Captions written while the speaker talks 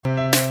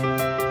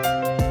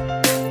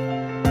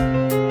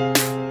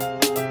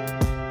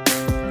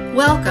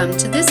Welcome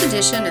to this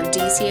edition of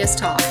DCS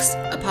Talks,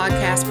 a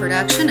podcast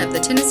production of the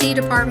Tennessee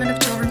Department of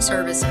Children's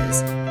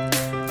Services.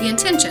 The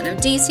intention of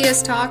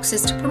DCS Talks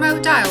is to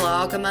promote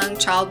dialogue among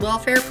child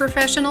welfare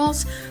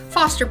professionals,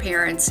 foster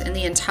parents, and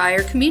the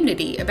entire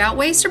community about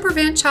ways to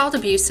prevent child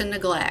abuse and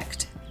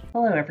neglect.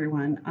 Hello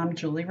everyone, I'm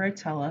Julie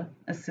Rotella,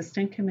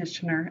 Assistant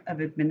Commissioner of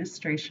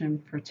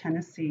Administration for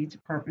Tennessee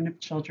Department of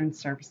Children's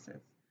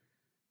Services.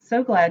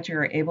 So glad you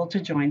are able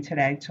to join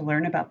today to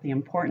learn about the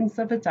importance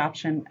of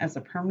adoption as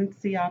a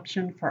permanency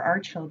option for our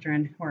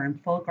children who are in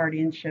full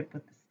guardianship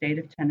with the state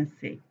of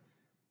Tennessee.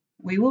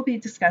 We will be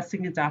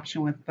discussing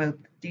adoption with both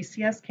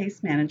DCS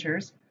case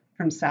managers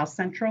from South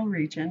Central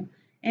Region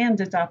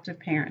and adoptive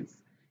parents.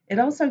 It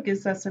also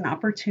gives us an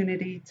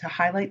opportunity to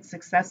highlight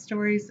success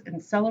stories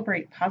and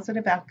celebrate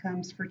positive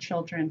outcomes for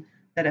children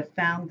that have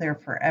found their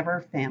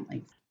forever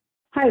families.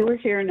 Hi, we're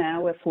here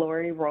now with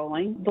Lori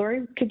Rolling.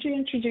 Lori, could you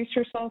introduce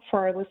yourself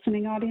for our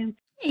listening audience?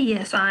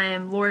 Yes, I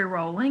am Lori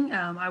Rolling.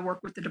 I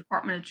work with the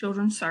Department of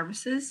Children's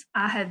Services.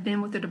 I have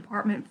been with the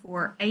department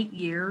for 8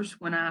 years.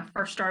 When I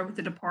first started with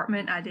the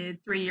department, I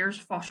did 3 years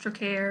foster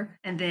care,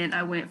 and then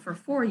I went for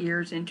 4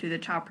 years into the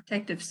Child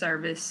Protective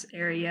Service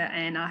area,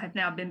 and I have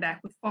now been back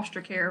with foster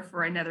care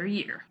for another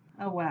year.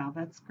 Oh, wow,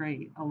 that's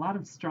great. A lot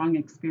of strong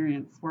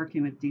experience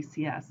working with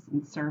DCS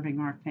and serving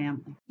our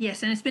family.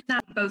 Yes, and it's been on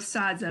both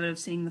sides of it, of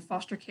seeing the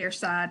foster care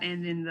side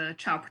and then the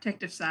child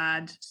protective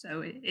side.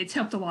 So it's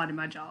helped a lot in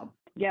my job.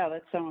 Yeah,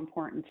 that's so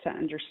important to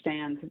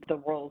understand the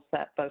roles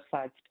that both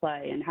sides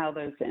play and how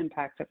those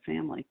impact a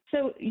family.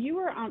 So you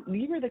were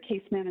the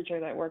case manager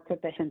that worked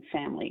with the Hinn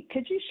family.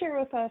 Could you share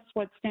with us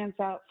what stands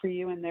out for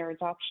you in their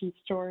adoption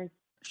story?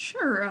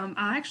 Sure.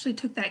 I actually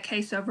took that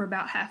case over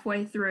about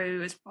halfway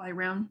through. It's probably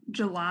around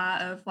July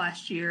of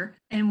last year.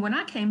 And when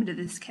I came into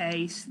this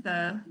case,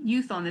 the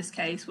youth on this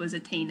case was a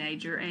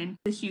teenager, and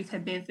this youth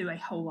had been through a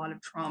whole lot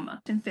of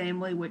trauma and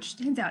family, which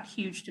stands out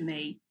huge to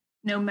me.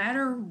 No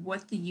matter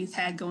what the youth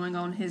had going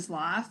on in his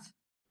life,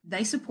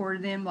 they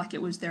supported him like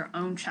it was their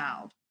own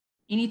child.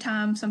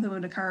 Anytime something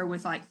would occur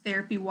with like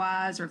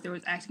therapy-wise, or if there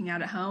was acting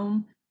out at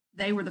home,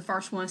 they were the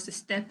first ones to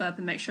step up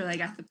and make sure they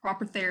got the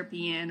proper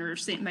therapy in, or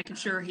making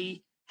sure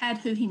he had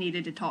who he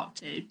needed to talk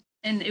to.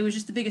 And it was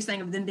just the biggest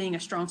thing of them being a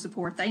strong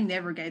support. They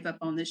never gave up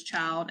on this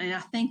child. And I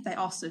think they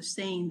also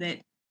seen that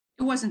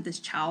it wasn't this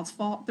child's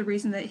fault, the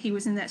reason that he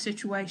was in that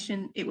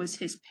situation. It was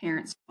his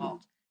parents'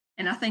 fault.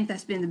 And I think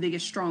that's been the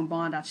biggest strong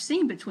bond I've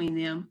seen between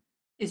them,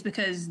 is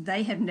because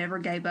they have never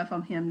gave up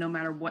on him no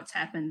matter what's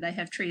happened. They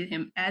have treated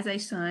him as a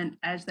son,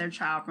 as their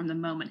child from the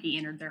moment he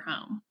entered their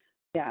home.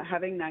 Yeah,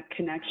 having that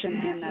connection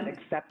and that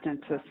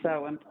acceptance is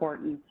so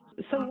important.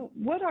 So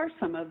what are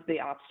some of the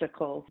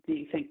obstacles do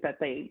you think that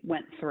they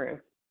went through,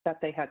 that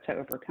they had to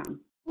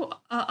overcome?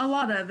 Well, a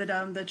lot of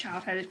it, the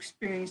child had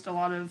experienced a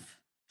lot of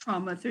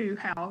trauma through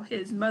how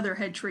his mother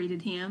had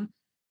treated him.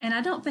 And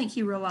I don't think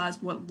he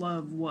realized what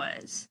love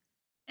was.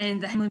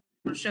 And the family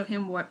would show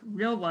him what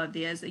real love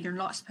is, that you're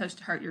not supposed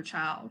to hurt your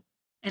child.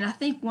 And I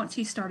think once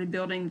he started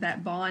building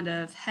that bond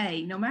of,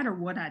 hey, no matter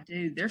what I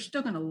do, they're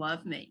still going to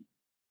love me.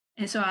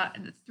 And so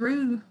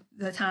through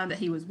the time that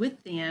he was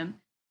with them,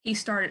 he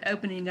started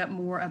opening up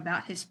more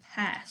about his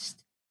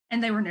past.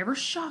 And they were never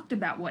shocked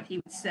about what he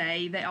would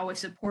say. They always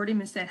supported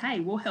him and said,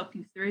 hey, we'll help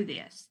you through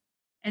this.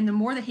 And the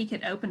more that he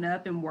could open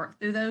up and work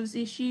through those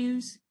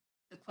issues,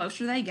 the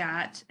closer they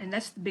got. And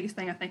that's the biggest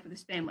thing I think with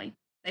his family.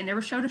 They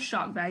never showed a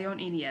shock value on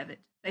any of it.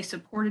 They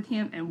supported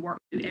him and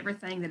worked through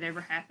everything that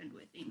ever happened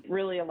with him.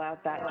 Really allowed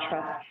that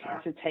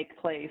trust to take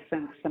place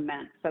and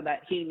cement so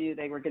that he knew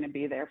they were going to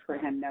be there for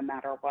him no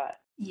matter what.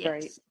 Yes.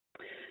 Right?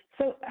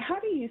 So how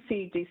do you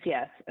see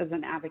DCS as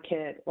an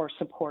advocate or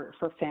support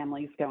for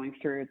families going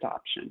through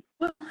adoption?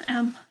 Well,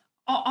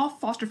 all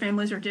foster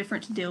families are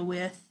different to deal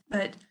with,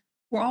 but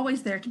we're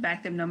always there to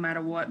back them no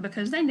matter what,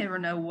 because they never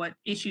know what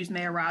issues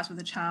may arise with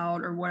a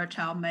child or what a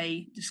child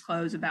may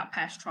disclose about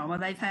past trauma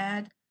they've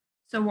had.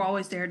 So we're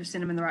always there to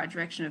send them in the right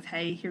direction of,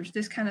 hey, here's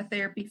this kind of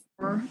therapy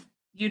for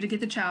you to get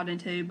the child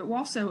into, but we're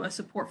also a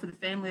support for the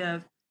family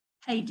of,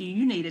 hey, do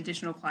you need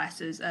additional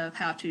classes of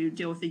how to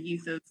deal with the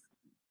youth of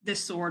this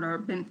sort, or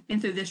been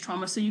through this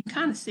trauma, so you can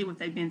kind of see what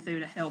they've been through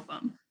to help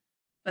them.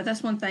 But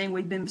that's one thing,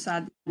 we've been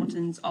beside the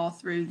Hamiltons all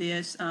through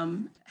this,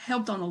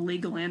 helped on the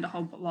legal end a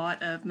whole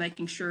lot of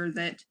making sure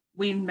that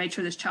we made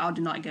sure this child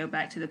did not go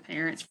back to the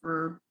parents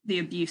for the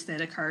abuse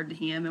that occurred to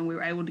him, and we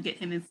were able to get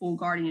him in full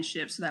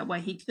guardianship so that way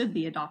he could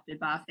be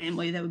adopted by a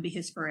family that would be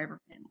his forever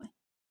family.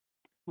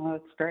 Well,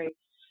 that's great.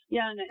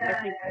 Yeah, and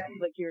I think,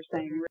 like you were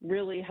saying,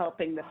 really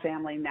helping the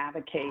family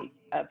navigate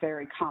a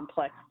very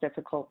complex,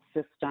 difficult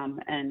system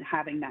and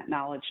having that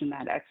knowledge and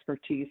that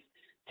expertise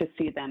to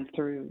see them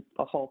through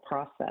the whole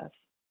process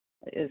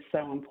is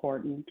so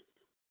important.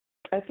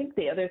 I think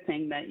the other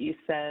thing that you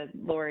said,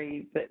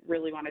 Lori, that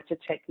really wanted to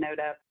take note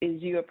of is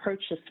you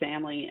approach this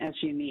family as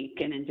unique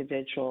and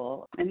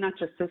individual, and not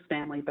just this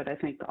family, but I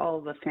think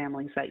all the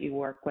families that you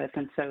work with.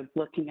 And so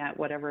looking at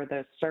whatever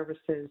those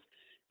services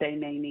they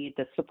may need,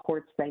 the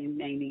supports they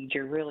may need.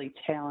 You're really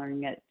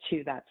tailoring it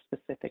to that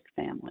specific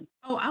family.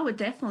 Oh, I would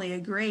definitely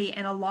agree.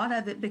 And a lot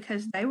of it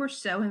because they were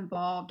so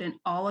involved in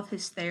all of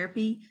his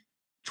therapy.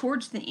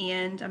 Towards the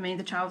end, I mean,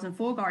 the child was in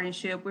full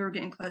guardianship. We were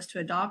getting close to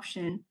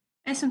adoption,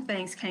 and some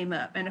things came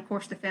up. And of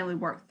course, the family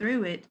worked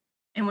through it.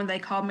 And when they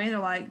called me, they're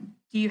like,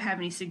 "Do you have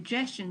any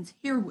suggestions?"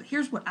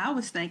 Here's what I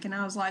was thinking.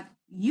 I was like,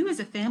 "You as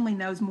a family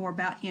knows more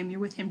about him. You're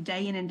with him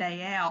day in and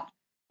day out."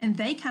 And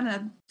they kind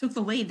of took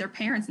the lead, their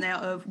parents now,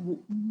 of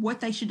what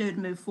they should do to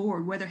move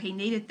forward, whether he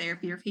needed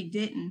therapy or if he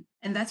didn't.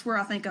 And that's where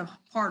I think a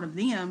part of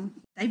them,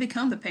 they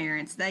become the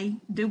parents. They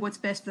do what's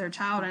best for their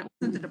child. And it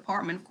wasn't the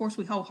department. Of course,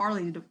 we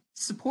wholeheartedly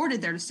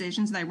supported their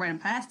decisions and they ran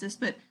past us,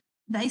 but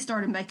they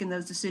started making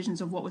those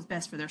decisions of what was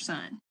best for their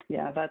son.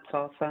 Yeah, that's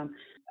awesome.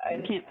 I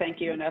can't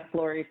thank you enough,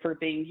 Lori, for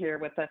being here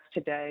with us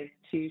today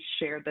to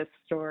share this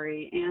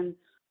story. And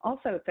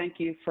also, thank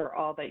you for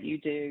all that you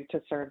do to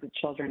serve the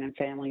children and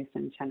families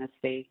in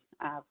Tennessee.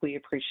 We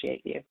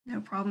appreciate you.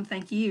 No problem.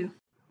 Thank you.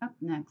 Up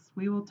next,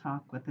 we will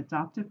talk with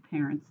adoptive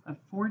parents of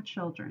 4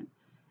 children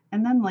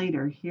and then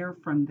later hear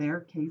from their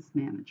case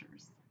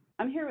managers.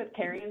 I'm here with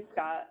Carrie and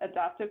Scott,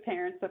 adoptive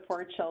parents of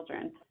 4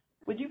 children.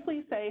 Would you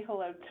please say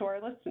hello to our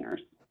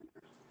listeners?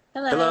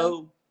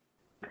 Hello.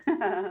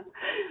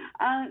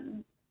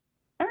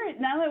 All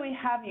right, now that we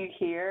have you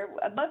here,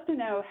 I'd love to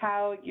know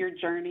how your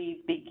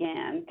journey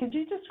began. Could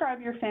you describe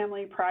your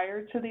family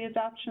prior to the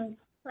adoption?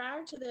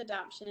 Prior to the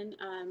adoption,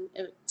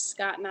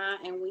 Scott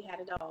and we had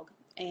a dog.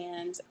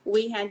 And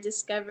we had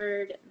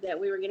discovered that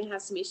we were going to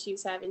have some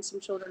issues having some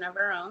children of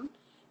our own.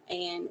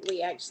 And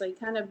we actually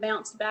kind of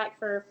bounced back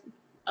for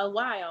a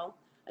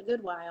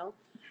good while,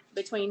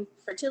 between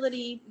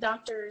fertility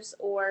doctors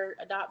or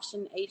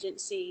adoption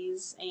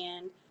agencies,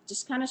 and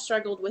just kind of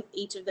struggled with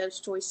each of those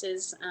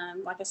choices.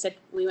 Like I said,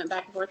 we went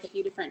back and forth a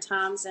few different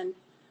times, and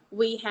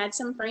we had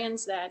some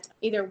friends that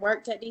either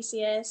worked at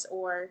DCS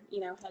or,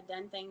 had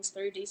done things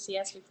through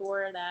DCS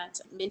before that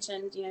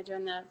mentioned,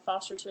 during the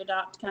foster to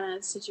adopt kind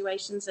of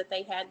situations that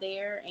they had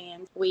there.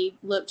 And we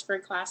looked for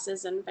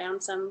classes and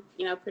found some,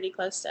 pretty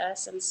close to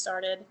us and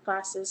started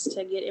classes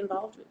to get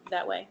involved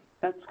that way.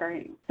 That's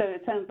great. So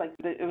it sounds like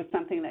it was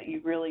something that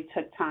you really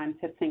took time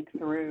to think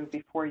through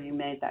before you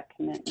made that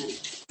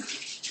commitment.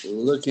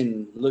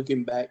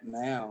 Looking back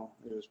now,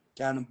 it was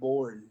kind of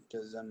boring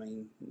because,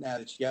 now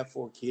that you got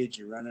 4 kids,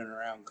 you're running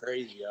around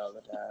crazy all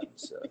the time.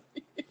 So,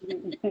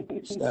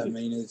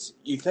 it's,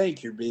 you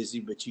think you're busy,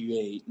 but you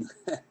ain't.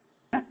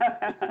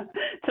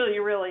 Till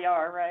you really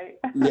are, right?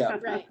 Yeah.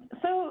 Right.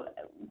 So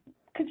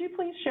could you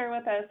please share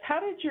with us,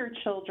 how did your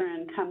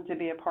children come to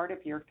be a part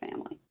of your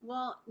family?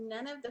 Well,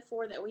 none of the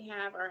 4 that we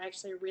have are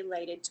actually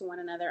related to one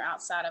another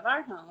outside of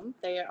our home.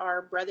 They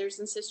are brothers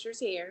and sisters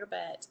here,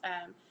 but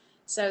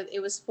so it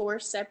was 4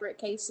 separate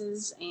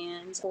cases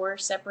and 4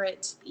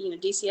 separate,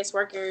 DCS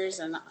workers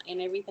and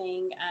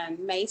everything.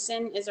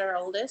 Mason is our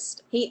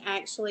oldest. He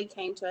actually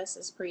came to us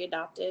as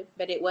pre-adoptive,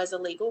 but it was a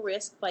legal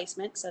risk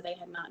placement, so they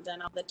had not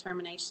done all the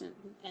termination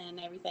and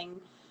everything,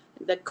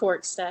 the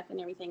court stuff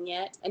and everything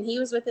yet. And he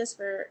was with us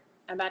for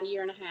about 1.5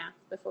 years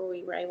before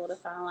we were able to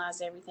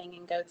finalize everything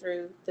and go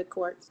through the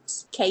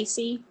courts.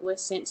 Casey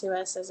was sent to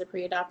us as a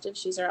pre-adoptive.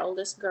 She's our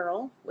oldest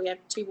girl. We have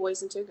 2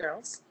 boys and 2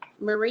 girls.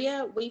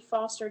 Maria, we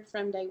fostered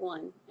from day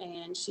one,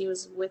 and she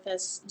was with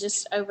us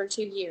just over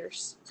 2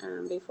 years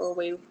before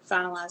we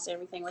finalized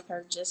everything with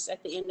her just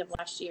at the end of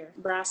last year.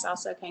 Bryce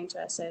also came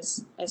to us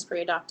as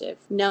pre-adoptive,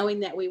 knowing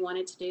that we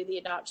wanted to do the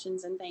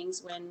adoptions and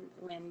things.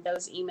 When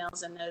those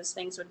emails and those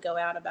things would go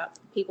out about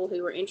people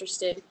who were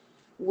interested,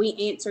 we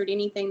answered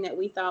anything that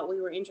we thought we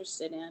were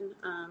interested in,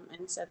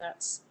 and so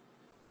that's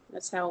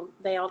how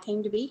they all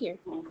came to be here.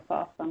 That's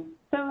awesome.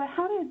 So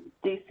how did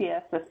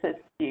DCS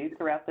assist you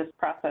throughout this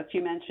process?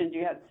 You mentioned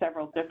you had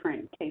several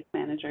different case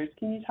managers.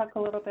 Can you talk a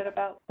little bit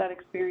about that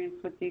experience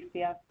with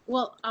DCS?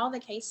 Well, all the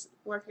case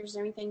workers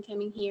and everything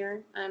coming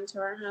here to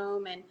our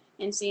home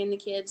and seeing the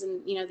kids,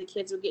 and, the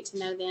kids would get to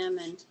know them,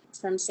 and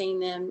from seeing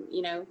them,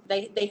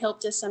 they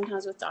helped us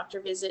sometimes with doctor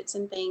visits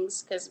and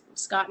things, because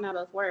Scott and I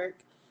both work.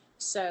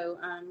 So,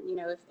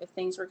 if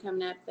things were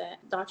coming up,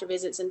 that doctor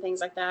visits and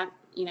things like that,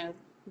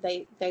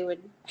 they would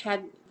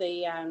had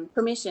the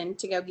permission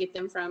to go get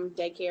them from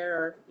daycare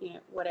or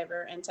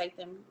whatever, and take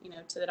them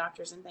to the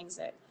doctors and things.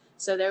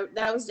 So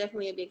that was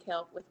definitely a big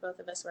help with both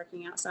of us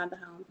working outside the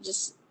home.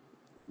 Just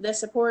the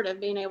support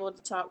of being able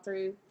to talk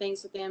through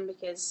things with them,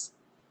 because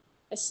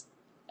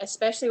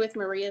especially with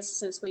Maria,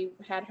 since we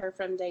had her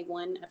from day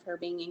one of her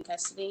being in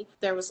custody,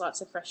 there was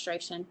lots of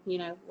frustration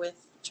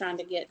with trying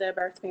to get the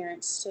birth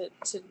parents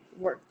to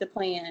work the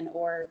plan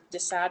or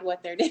decide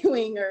what they're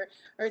doing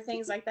or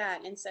things like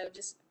that. And so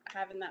just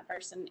having that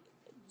person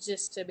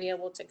just to be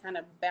able to kind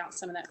of bounce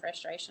some of that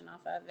frustration off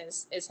of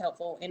is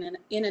helpful in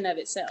and of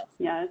itself.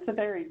 Yeah, it's a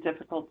very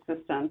difficult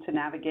system to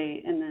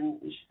navigate. And then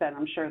she said,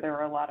 I'm sure there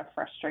were a lot of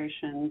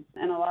frustrations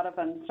and a lot of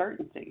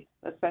uncertainty,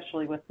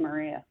 especially with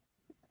Maria.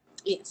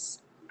 Yes.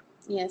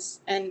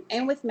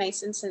 And with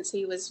Mason, since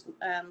he was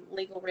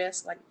legal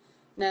risk, like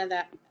none of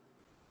that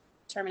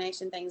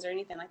termination things or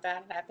anything like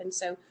that had happened.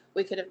 So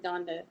we could have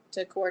gone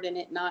to court and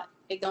it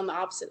gone the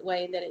opposite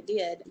way that it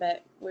did.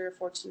 But we were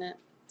fortunate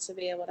to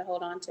be able to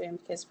hold on to him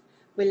because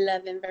we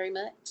love him very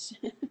much.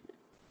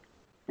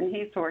 And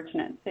he's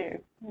fortunate too.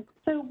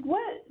 So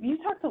you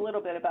talked a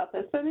little bit about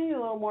this, but maybe a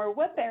little more.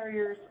 What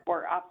barriers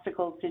or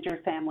obstacles did your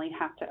family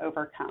have to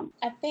overcome?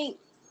 I think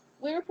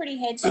we were pretty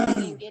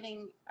headstrong in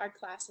getting our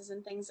classes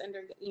and things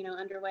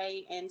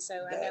underway. And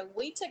so I know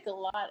we took a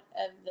lot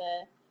of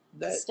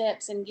the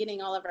steps in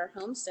getting all of our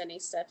home study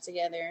stuff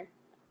together.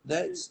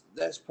 That's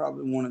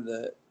probably one of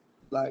the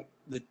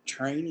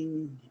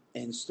training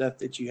and stuff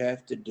that you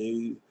have to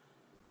do.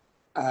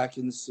 I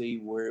can see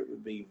where it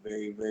would be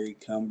very, very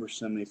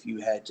cumbersome if you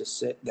had to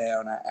sit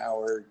down an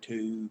hour or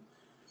two,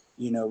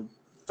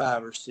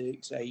 5 or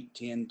 6, 8,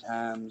 10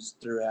 times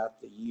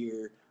throughout the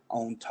year,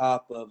 on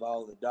top of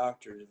all the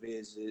doctor's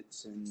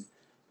visits and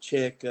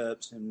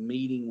checkups and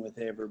meeting with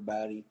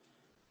everybody.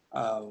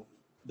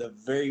 The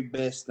very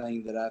best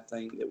thing that I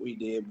think that we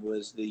did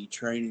was the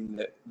training,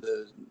 that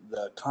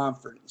the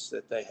conference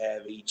that they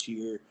have each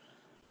year,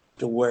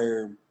 to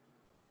where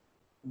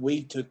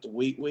we took the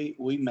week,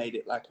 we made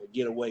it like a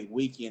getaway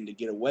weekend to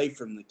get away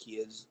from the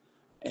kids,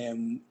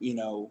 and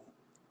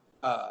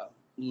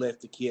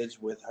left the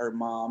kids with her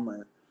mom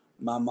or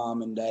my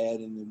mom and dad,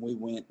 and then we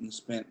went and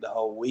spent the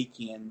whole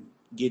weekend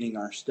getting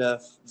our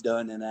stuff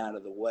done and out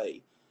of the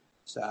way.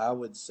 So I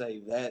would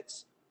say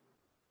that's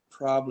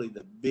probably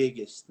the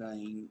biggest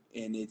thing,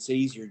 and it's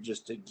easier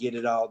just to get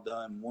it all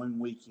done one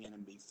weekend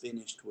and be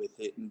finished with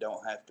it and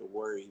don't have to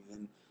worry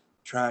than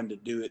trying to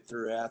do it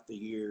throughout the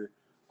year,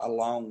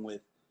 along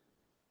with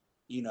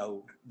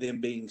them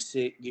being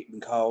sick,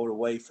 getting called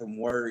away from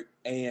work,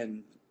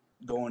 and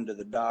going to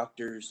the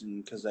doctors,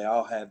 and because they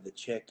all have the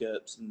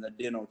checkups and the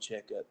dental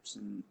checkups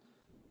and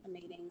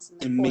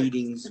The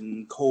meetings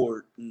and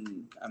court,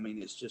 and I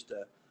mean it's just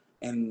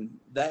and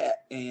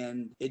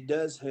it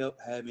does help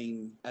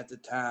having, at the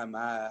time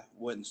I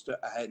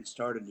hadn't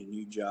started a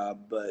new job,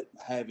 but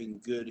having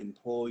good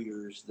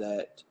employers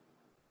that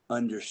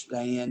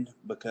understand,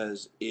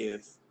 because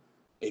if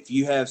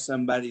you have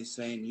somebody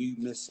saying you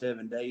missed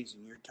 7 days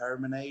and you're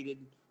terminated,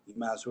 you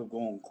might as well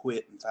go and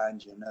quit and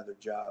find you another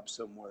job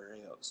somewhere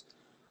else.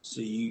 So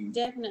you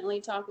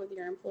definitely talk with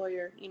your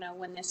employer,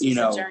 when this is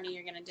a journey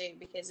you're going to do,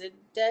 because it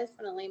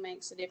definitely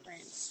makes a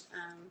difference.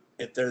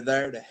 If they're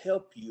there to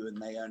help you and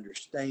they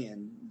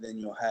understand, then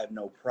you'll have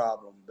no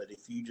problem. But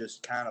if you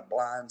just kind of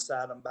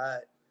blindside them by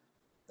it,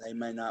 they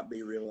may not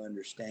be real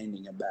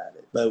understanding about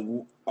it. But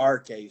our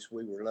case,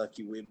 we were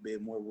lucky. We'd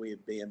been where we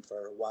had been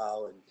for a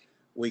while, and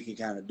we could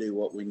kind of do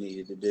what we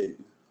needed to do.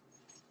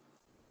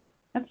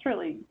 That's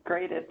really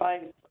great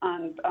advice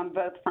on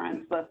both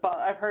fronts.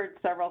 I've heard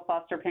several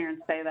foster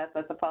parents say that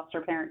the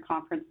foster parent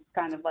conference is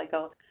kind of like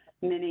a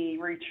mini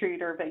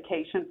retreat or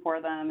vacation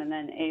for them, and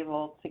then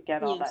able to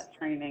get all that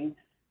training.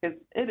 Because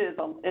it is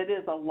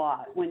a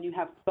lot when you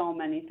have so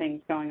many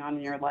things going on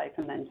in your life,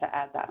 and then to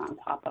add that on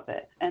top of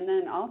it. And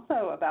then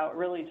also about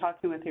really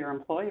talking with your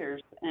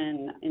employers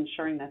and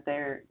ensuring that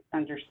they're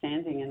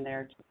understanding and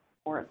there to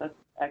support. That's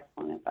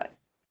excellent advice.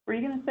 Were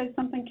you going to say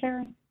something,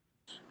 Carrie?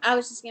 I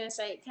was just going to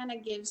say, it kind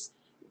of gives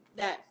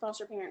that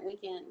foster parent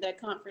weekend, the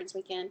conference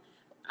weekend,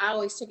 I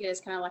always took it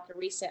as kind of like a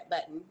reset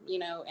button,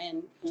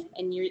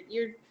 and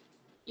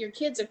your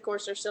kids, of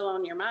course, are still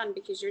on your mind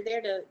because you're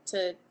there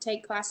to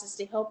take classes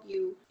to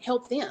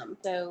help them.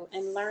 So,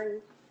 and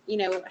learn,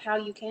 how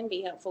you can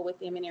be helpful with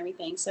them and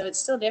everything. So it's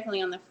still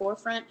definitely on the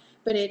forefront,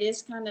 but it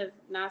is kind of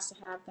nice to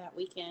have that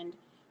weekend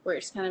where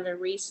it's kind of a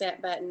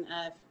reset button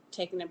of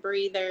taking a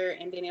breather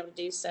and being able to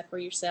do stuff for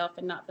yourself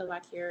and not feel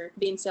like you're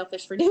being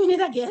selfish for doing it,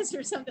 I guess,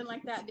 or something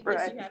like that,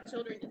 because you have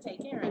children to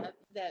take care of.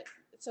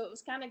 So it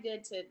was kind of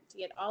good to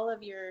get all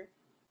of your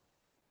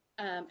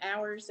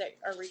hours that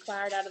are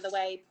required out of the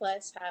way,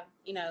 plus have,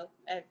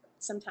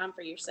 some time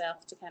for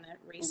yourself to kind of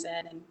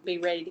reset and be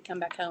ready to come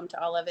back home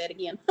to all of it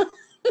again.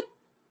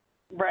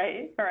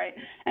 Right.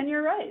 And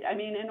you're right. I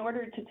mean, in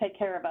order to take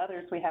care of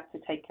others, we have to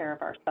take care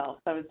of ourselves.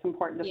 So it's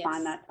important to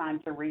find that time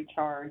to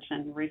recharge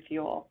and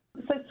refuel.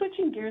 So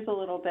switching gears a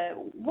little bit,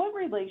 what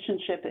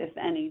relationship, if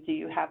any, do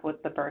you have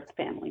with the birth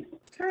families?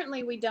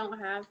 Currently, we don't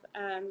have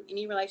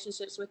any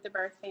relationships with the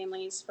birth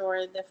families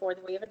for the 4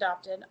 that we have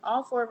adopted.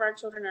 All 4 of our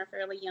children are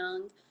fairly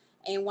young.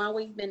 And while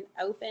we've been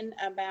open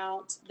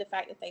about the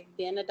fact that they've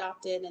been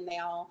adopted and they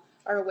all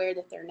are aware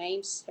that their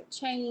names have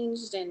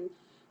changed, and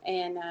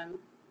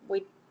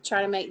we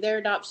try to make their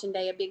adoption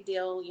day a big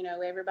deal.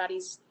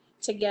 Everybody's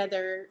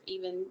together,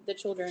 even the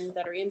children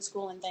that are in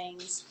school and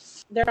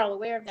things. They're all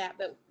aware of that,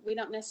 but we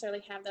don't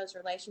necessarily have those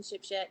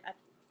relationships yet.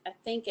 I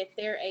think at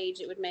their age,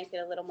 it would make it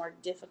a little more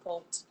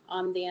difficult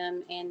on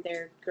them and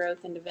their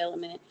growth and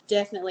development.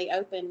 Definitely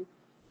open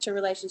to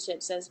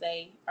relationships as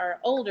they are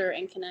older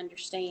and can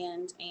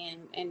understand,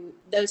 and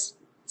those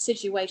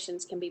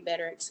situations can be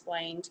better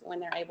explained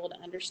when they're able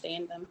to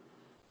understand them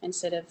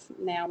instead of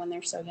now when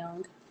they're so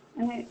young.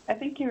 And I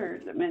think you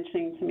were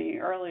mentioning to me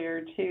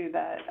earlier, too,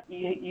 that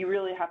you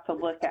really have to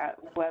look at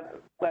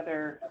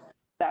whether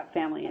that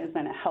family is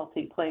in a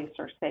healthy place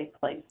or safe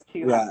place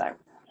to Right. have that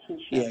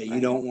relationship. Yeah, you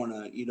right? don't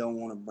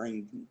want to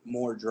bring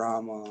more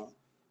drama.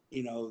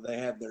 They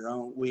have their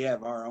own. We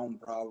have our own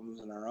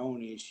problems and our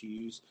own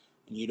issues,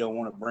 and you don't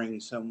want to bring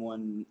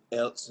someone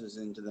else's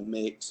into the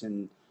mix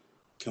and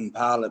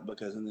compile it,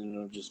 because then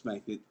it'll just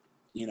make it,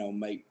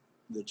 make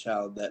the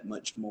child that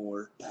much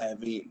more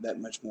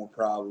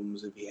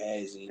problems if he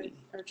has any.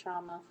 Or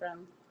trauma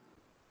from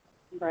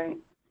Right.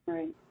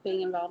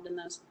 being involved in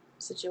those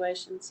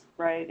situations.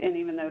 Right. And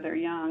even though they're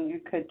young,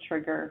 it could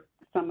trigger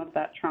some of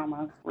that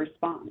trauma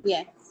response.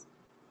 Yes.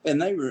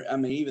 And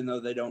even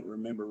though they don't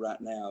remember right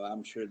now,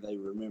 I'm sure they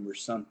remember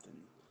something.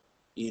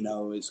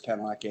 It's kind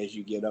of like as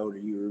you get older,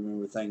 you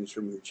remember things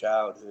from your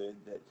childhood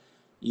that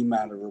you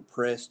might have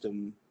repressed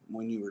them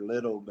when you were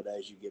little, but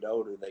as you get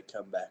older, they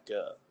come back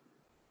up.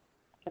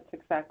 That's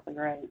exactly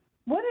right.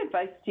 What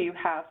advice do you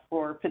have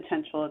for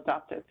potential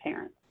adoptive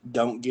parents?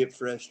 Don't get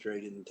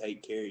frustrated and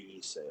take care of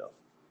yourself.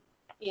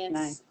 Yes.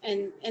 Nice.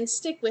 And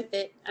stick with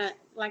it.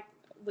 Like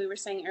we were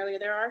saying earlier,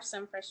 there are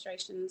some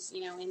frustrations,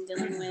 in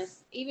dealing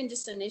with even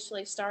just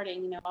initially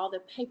starting, all the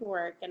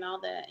paperwork and all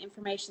the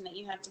information that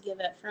you have to give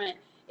up front.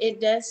 It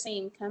does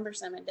seem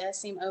cumbersome. It does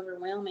seem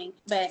overwhelming.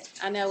 But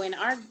I know in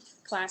our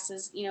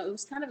classes, it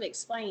was kind of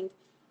explained,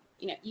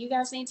 you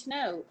guys need to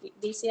know,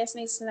 DCS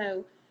needs to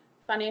know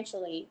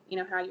financially,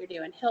 how you're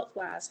doing,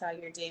 health-wise, how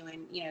you're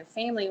doing,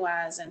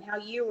 family-wise, and how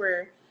you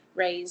were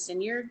raised,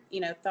 and your,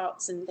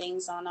 thoughts and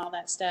things on all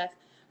that stuff.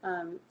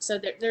 So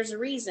there's a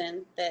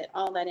reason that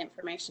all that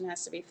information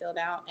has to be filled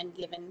out and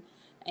given,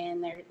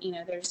 and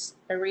there's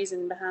a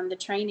reason behind the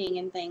training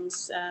and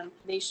things.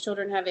 These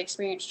children have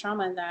experienced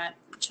trauma that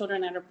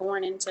children that are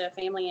born into a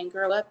family and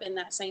grow up in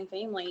that same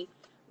family,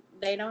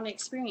 they don't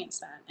experience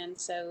that. And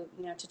so,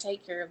 to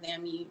take care of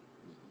them, you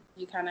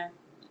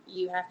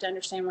have to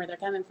understand where they're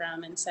coming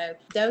from. And so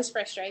those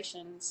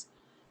frustrations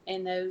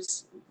and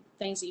those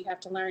things that you have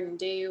to learn and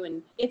do,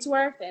 and it's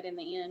worth it in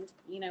the end.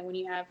 When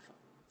you have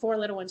 4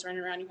 little ones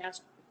running around your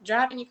house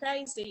driving you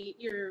crazy,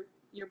 you're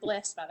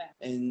blessed by that.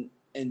 And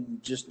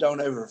just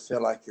don't ever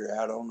feel like you're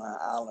out on an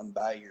island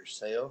by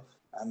yourself.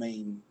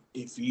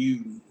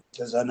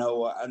 Because I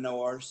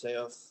know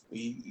ourselves,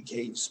 you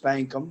can't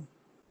spank them,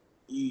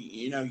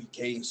 you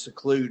can't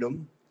seclude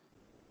them,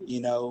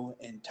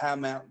 and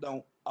timeout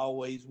don't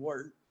always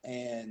work.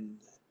 And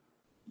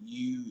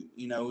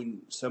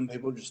and some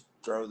people just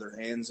throw their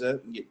hands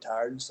up and get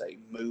tired and say,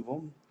 move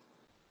them.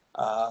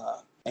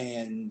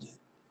 And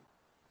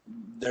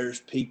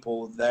there's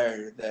people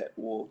there that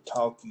will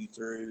talk you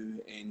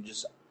through, and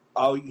just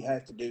all you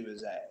have to do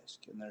is ask.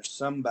 And there's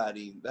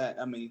somebody that,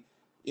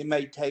 it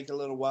may take a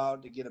little while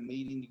to get a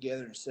meeting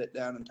together and sit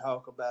down and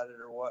talk about it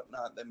or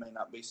whatnot. There may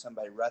not be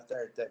somebody right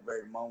there at that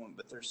very moment,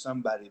 but there's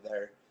somebody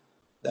there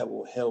that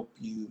will help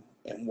you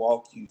and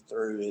walk you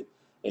through it.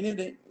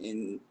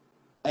 And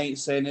I ain't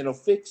saying it'll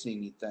fix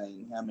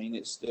anything.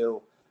 It's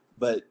still,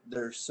 but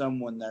there's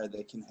someone there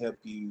that can help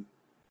you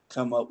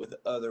come up with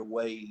other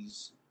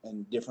ways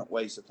and different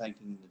ways of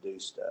thinking to do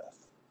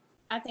stuff.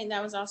 I think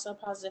that was also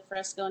positive for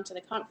us going to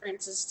the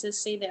conferences, to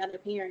see the other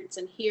parents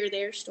and hear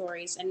their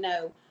stories and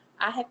know,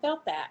 I have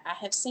felt that, I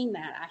have seen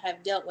that, I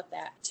have dealt with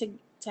that.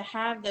 To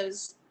have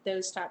those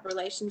type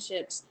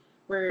relationships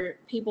where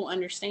people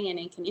understand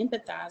and can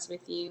empathize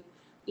with you,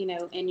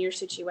 in your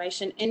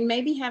situation, and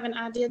maybe have an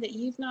idea that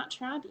you've not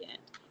tried yet.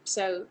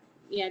 So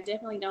yeah,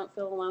 definitely don't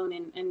feel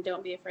alone, and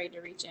don't be afraid to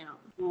reach out.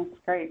 That's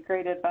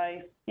great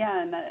advice.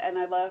 Yeah, and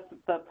I love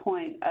the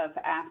point of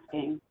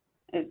asking.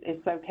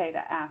 It's okay to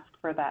ask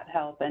for that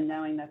help, and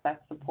knowing that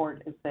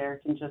support is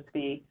there can just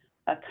be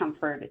a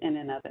comfort in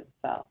and of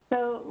itself.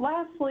 So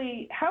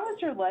lastly, how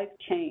has your life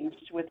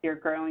changed with your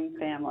growing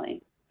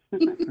family?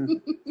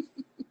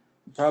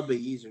 Probably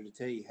easier to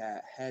tell you how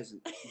it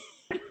hasn't.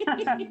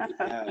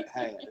 How it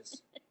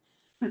has.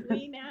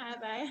 We now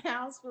have a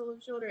house full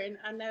of children.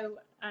 I know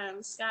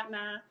Scott and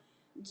I,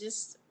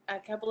 just a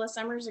couple of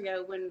summers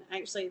ago, when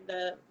actually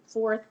the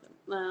 4th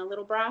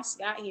little Bryce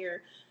got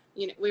here,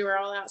 we were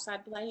all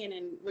outside playing,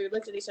 and we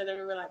looked at each other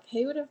and we were like,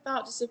 who would have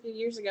thought just a few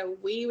years ago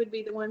we would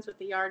be the ones with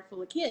the yard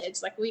full of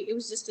kids? Like, it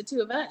was just the 2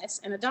 of us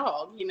and a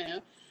dog,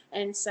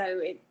 And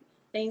so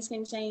things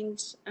can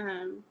change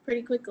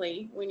pretty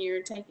quickly when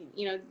you're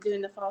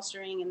doing the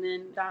fostering and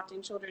then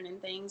adopting children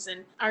and things.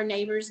 And our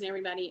neighbors and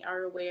everybody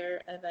are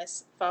aware of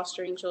us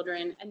fostering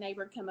children. A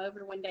neighbor come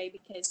over one day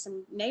because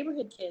some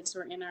neighborhood kids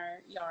were in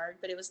our yard,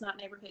 but it was not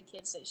neighborhood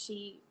kids that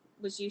she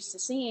was used to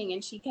seeing.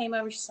 And she came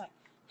over, she's like,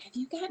 have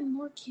you gotten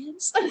more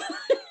kids? I'm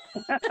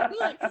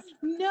like,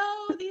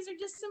 no, these are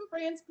just some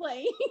friends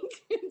playing.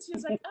 And she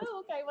was like, oh,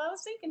 okay. Well, I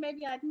was thinking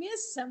maybe I'd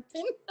missed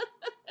something.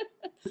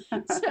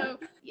 So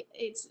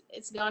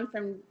it's gone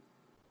from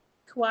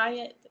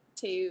quiet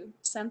to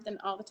something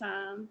all the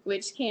time,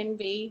 which can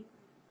be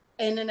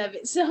in and of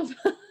itself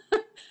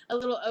a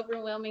little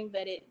overwhelming.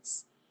 But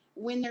it's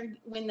when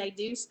they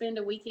do spend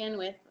a weekend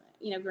with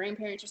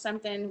grandparents or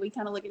something, we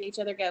kind of look at each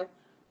other and go,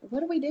 what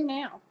do we do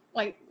now?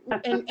 Like,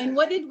 and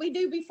what did we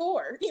do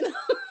before?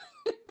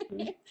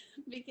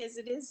 Because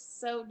it is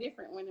so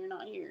different when they're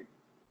not here.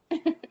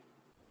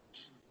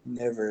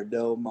 Never a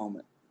dull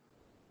moment.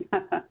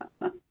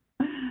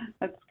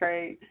 That's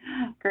great.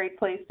 Great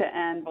place to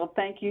end. Well,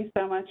 thank you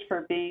so much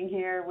for being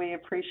here. We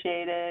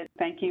appreciate it.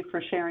 Thank you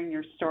for sharing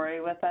your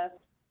story with us.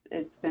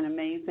 It's been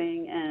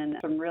amazing and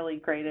some really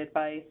great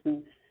advice.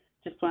 And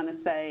just want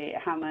to say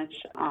how much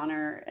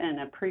honor and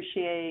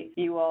appreciate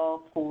you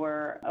all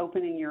for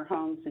opening your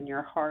homes and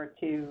your heart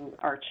to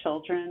our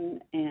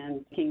children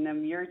and making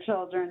them your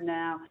children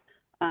now.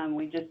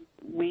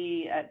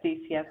 We at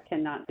DCS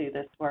cannot do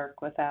this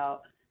work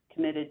without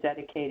committed,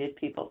 dedicated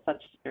people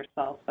such as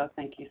yourself. So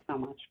thank you so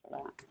much for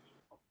that.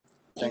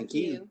 Thank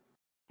you.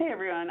 Hey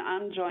everyone,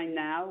 I'm joined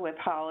now with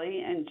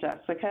Holly and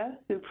Jessica,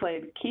 who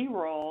played a key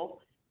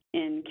role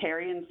in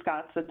Carrie and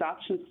Scott's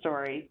adoption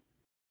story.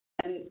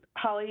 And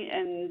Holly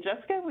and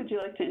Jessica, would you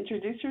like to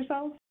introduce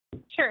yourselves?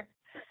 Sure.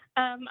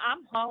 I'm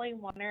Holly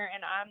Warner,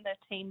 and I'm the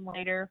team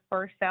leader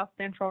for South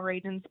Central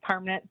Region's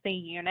Permanency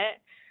Unit.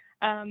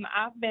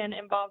 I've been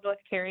involved with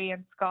Carrie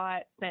and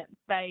Scott since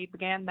they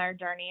began their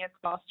journey as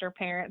foster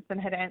parents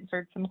and had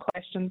answered some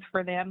questions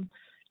for them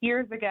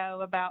years ago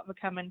about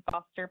becoming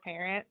foster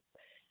parents.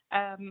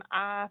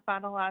 I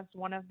finalized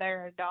one of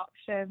their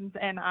adoptions,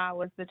 and I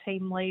was the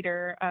team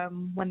leader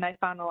when they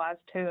finalized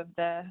two of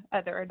the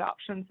other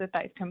adoptions that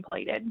they've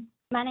completed.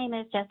 My name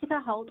is Jessica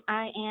Holt.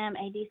 I am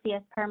a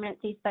DCS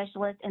Permanency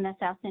Specialist in the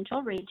South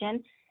Central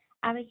Region.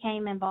 I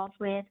became involved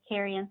with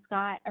Carrie and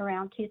Scott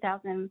around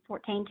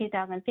 2014,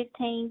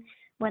 2015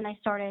 when they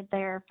started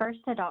their first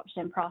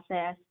adoption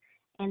process,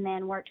 and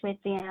then worked with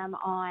them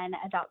on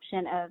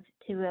adoption of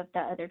two of the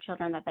other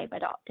children that they've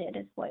adopted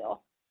as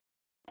well.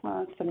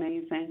 Well, that's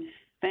amazing.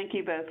 Thank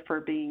you both for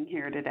being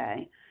here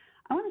today.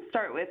 I want to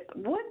start with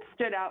what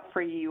stood out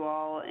for you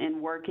all in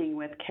working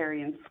with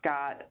Carrie and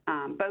Scott,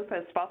 both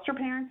as foster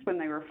parents when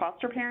they were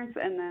foster parents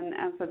and then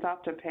as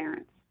adoptive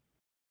parents?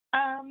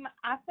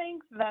 I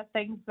think the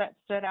things that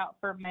stood out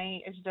for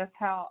me is just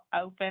how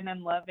open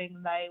and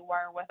loving they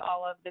were with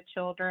all of the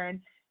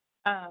children.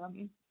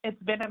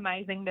 It's been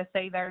amazing to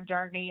see their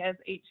journey as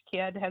each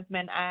kid has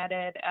been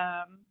added,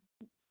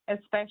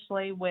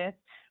 especially with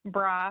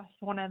Bryce,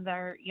 one of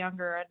their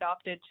younger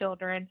adopted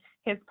children.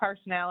 His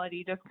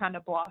personality just kind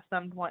of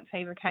blossomed once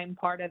he became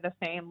part of the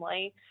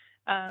family.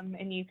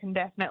 And you can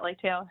definitely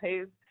tell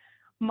who's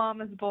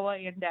mama's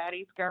boy and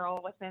daddy's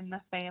girl within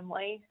the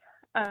family.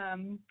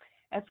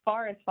 As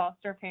far as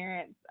foster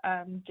parents,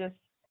 just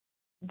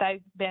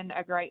they've been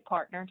a great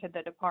partner to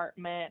the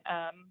department,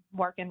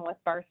 working with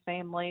birth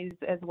families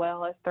as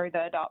well as through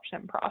the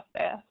adoption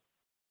process.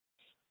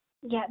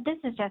 Yeah, this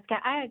is Jessica.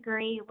 I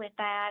agree with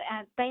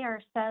that. They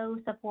are so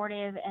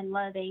supportive and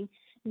loving,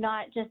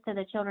 not just to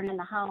the children in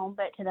the home,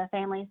 but to the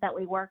families that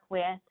we work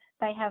with.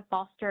 They have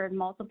fostered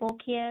multiple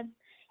kids,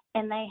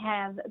 and they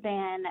have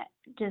been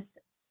just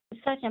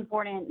such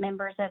important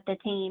members of the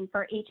team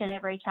for each and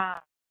every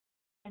child.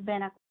 They've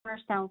been a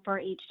cornerstone for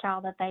each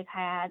child that they've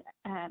had.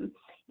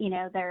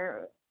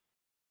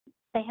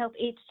 They help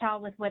each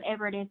child with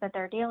whatever it is that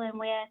they're dealing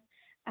with,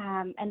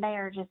 and they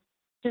are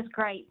just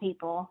great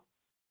people.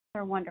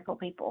 They're wonderful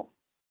people.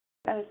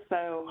 That is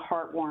so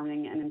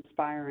heartwarming and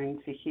inspiring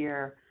to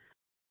hear.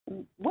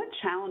 What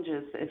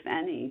challenges, if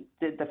any,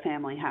 did the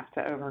family have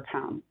to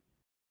overcome?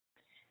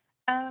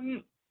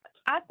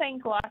 I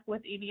think like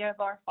with any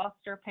of our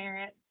foster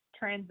parents,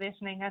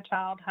 transitioning a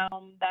child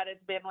home that has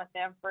been with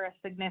them for a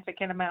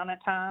significant amount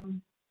of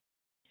time,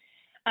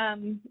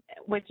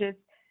 which is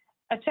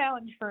a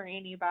challenge for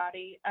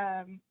anybody.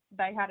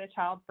 They had a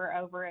child for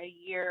over a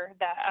year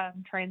that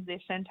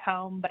transitioned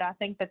home, but I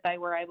think that they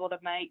were able to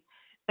make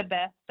the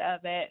best of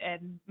it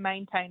and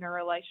maintain a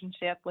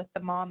relationship with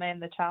the mom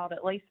and the child,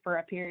 at least for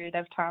a period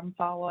of time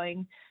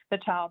following the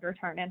child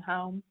returning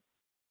home.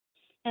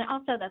 And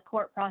also the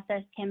court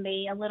process can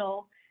be a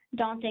little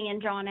daunting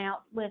and drawn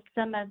out with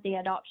some of the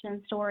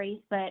adoption stories,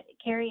 but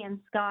Carrie and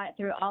Scott,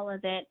 through all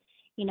of it,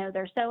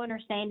 they're so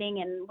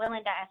understanding and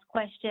willing to ask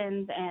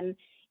questions and,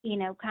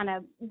 kind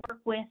of work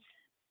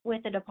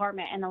with the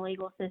department and the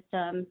legal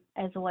system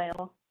as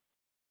well.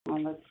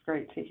 Well, that's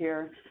great to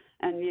hear.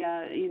 And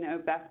yeah,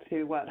 back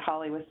to what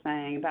Holly was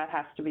saying, that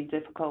has to be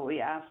difficult.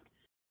 We ask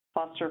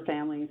foster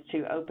families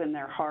to open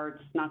their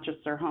hearts, not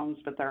just their homes,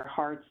 but their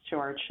hearts to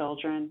our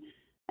children.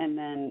 And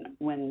then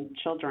when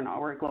children,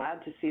 we're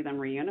glad to see them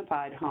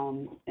reunified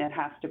home. It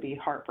has to be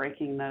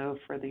heartbreaking, though,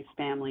 for these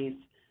families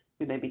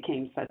who they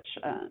became such,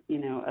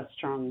 a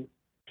strong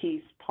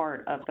piece,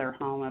 part of their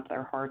home, of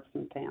their hearts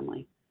and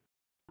family.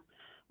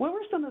 What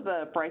were some of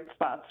the bright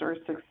spots or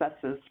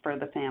successes for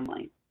the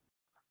family?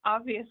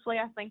 Obviously,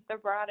 I think the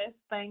brightest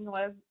thing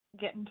was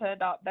getting to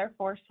adopt their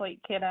 4 sweet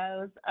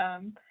kiddos.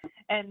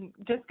 And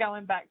just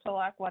going back to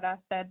like what I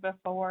said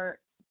before,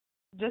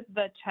 just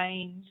the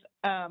change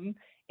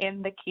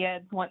in the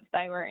kids once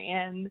they were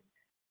in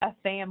a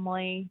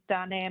family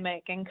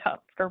dynamic and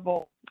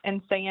comfortable,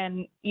 and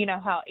seeing,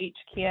 how each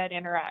kid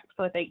interacts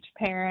with each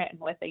parent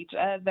and with each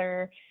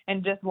other,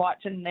 and just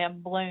watching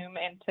them bloom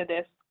into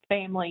this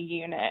family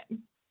unit.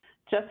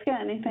 Jessica,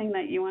 anything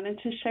that you wanted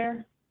to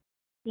share?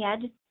 Yeah,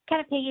 just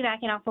kind of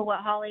piggybacking off of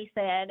what Holly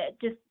said,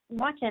 just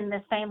watching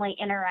this family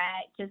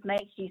interact just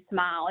makes you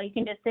smile. You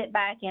can just sit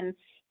back and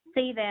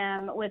see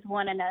them with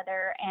one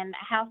another and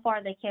how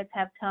far the kids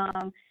have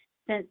come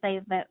since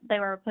they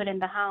were put in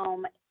the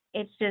home.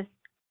 It's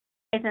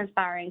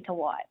inspiring to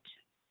watch.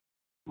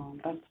 Well,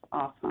 that's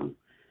awesome.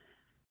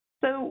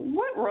 So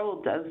what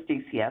role does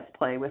DCS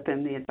play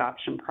within the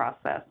adoption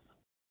process?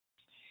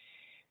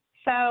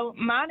 So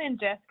mine and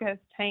Jessica's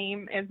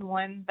team is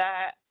one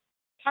that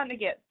kind of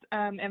gets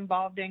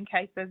involved in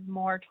cases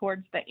more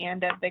towards the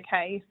end of the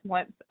case,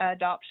 once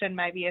adoption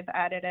maybe is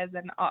added as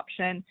an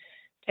option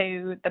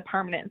to the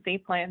permanency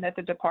plan that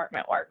the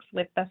department works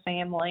with the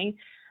family.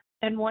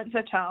 And once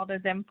a child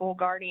is in full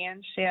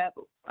guardianship,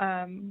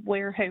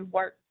 we're who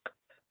work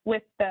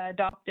with the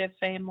adoptive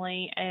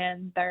family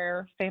and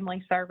their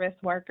family service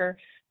worker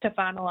to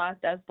finalize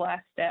those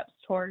last steps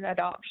toward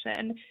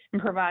adoption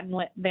and providing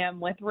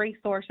them with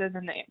resources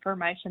and the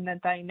information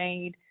that they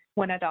need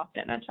when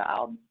adopting a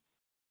child.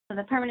 So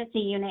the permanency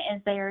unit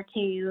is there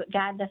to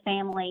guide the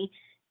family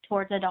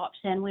towards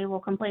adoption. We will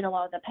complete a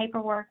lot of the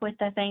paperwork with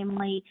the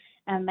family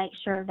and make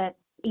sure that,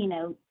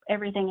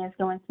 everything is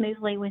going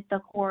smoothly with the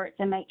courts,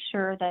 and make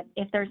sure that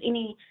if there's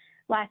any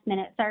last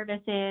minute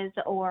services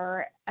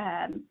or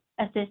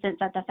assistance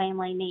that the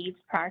family needs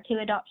prior to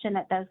adoption,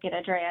 that those get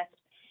addressed.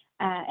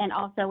 And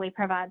also we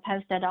provide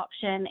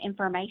post-adoption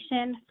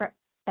information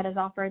that is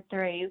offered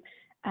through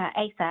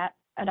ASAP,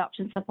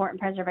 Adoption Support and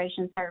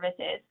Preservation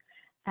Services.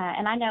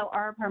 And I know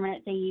our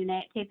permanency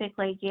unit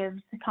typically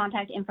gives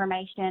contact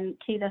information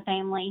to the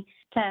family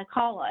to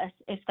call us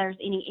if there's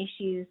any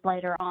issues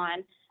later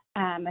on,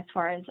 as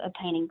far as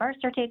obtaining birth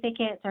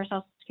certificates or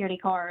Social Security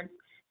cards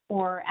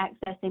or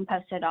accessing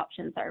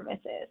post-adoption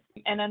services.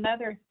 And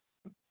another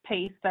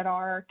piece that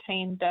our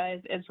team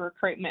does is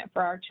recruitment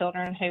for our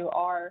children who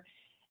are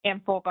in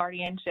full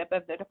guardianship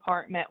of the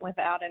department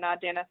without an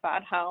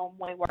identified home.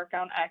 We work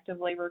on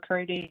actively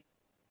recruiting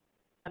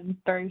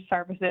through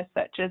services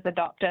such as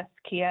Adopt Us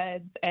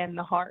Kids and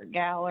the Heart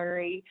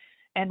Gallery,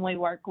 and we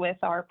work with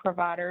our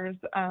providers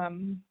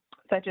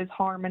such as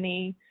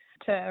Harmony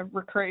to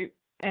recruit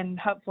and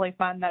hopefully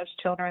find those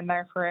children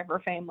their forever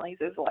families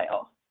as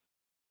well.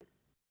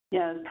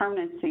 Yeah, as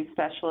permanency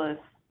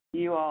specialists,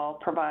 you all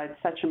provide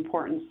such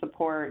important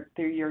support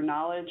through your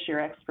knowledge,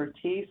 your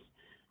expertise,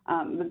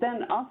 but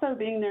then also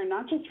being there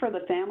not just for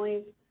the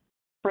families,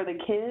 for the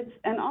kids,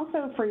 and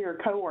also for your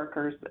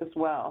coworkers as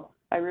well.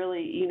 I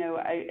really, you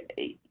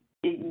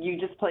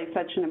just play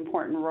such an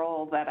important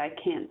role that I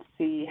can't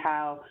see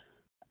how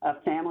a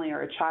family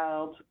or a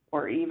child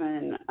or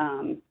even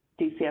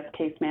DCS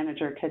case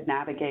manager could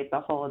navigate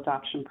the whole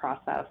adoption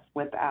process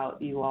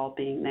without you all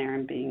being there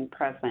and being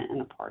present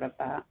and a part of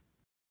that.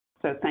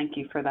 So thank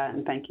you for that,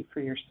 and thank you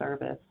for your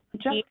service.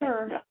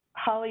 Jessica,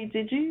 Holly,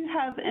 did you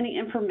have any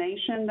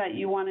information that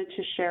you wanted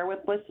to share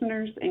with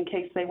listeners in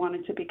case they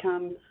wanted to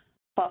become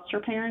foster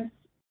parents?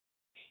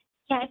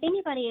 Yeah, if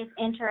anybody is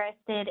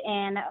interested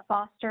in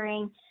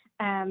fostering,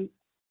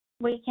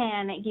 we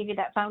can give you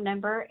that phone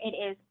number. It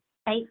is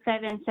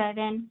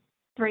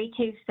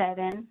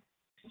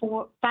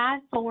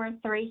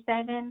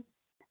 877-327-5437,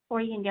 or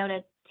you can go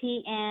to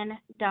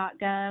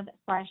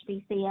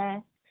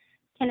tn.gov/DCS.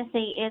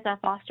 Tennessee is a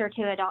foster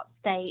to adopt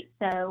state,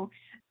 so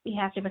you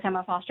have to become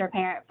a foster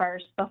parent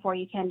first before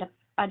you can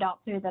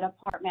adopt through the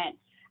department.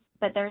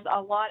 But there's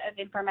a lot of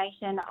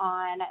information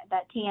on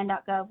that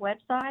tn.gov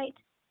website.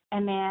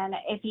 And then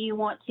if you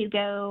want to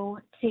go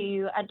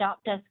to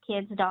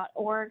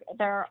adoptuskids.org,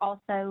 there are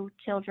also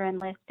children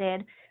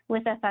listed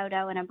with a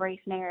photo and a brief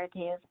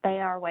narrative.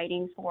 They are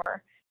waiting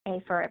for a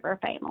forever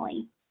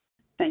family.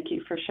 Thank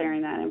you for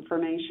sharing that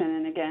information.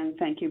 And again,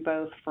 thank you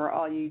both for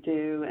all you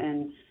do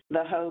and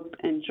the hope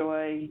and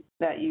joy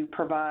that you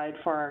provide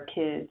for our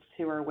kids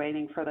who are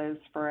waiting for those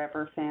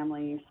forever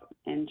families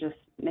and just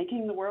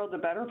making the world a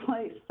better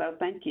place. So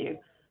thank you.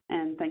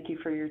 And thank you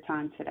for your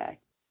time today.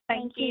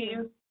 Thank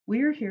you.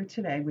 We are here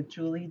today with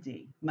Julie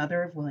D.,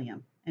 mother of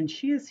William, and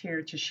she is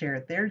here to share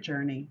their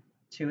journey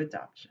to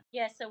adoption.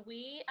 Yeah, so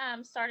we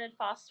started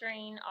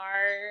fostering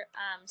our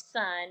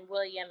son,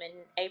 William,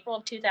 in April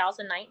of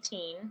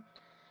 2019.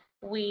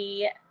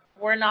 We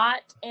were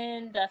not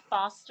in the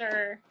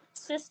foster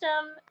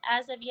system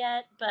as of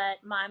yet,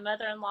 but my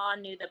mother-in-law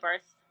knew the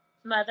birth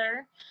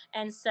mother,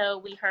 and so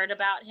we heard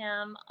about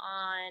him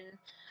on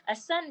a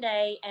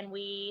Sunday, and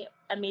we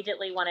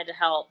immediately wanted to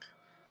help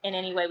in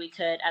any way we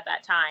could at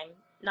that time,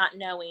 not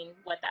knowing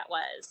what that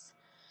was.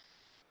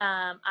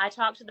 I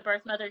talked to the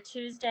birth mother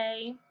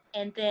Tuesday,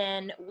 and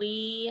then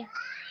we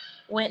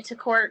went to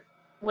court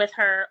with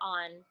her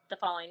on the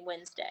following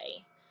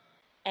Wednesday.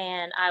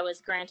 And I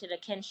was granted a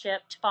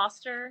kinship to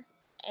foster,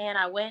 and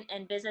I went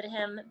and visited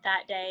him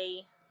that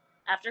day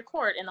after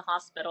court in the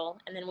hospital,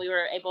 and then we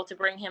were able to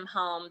bring him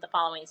home the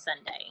following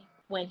Sunday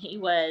when he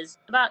was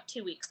about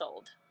 2 weeks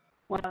old.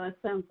 Well,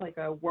 that sounds like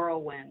a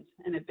whirlwind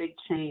and a big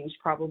change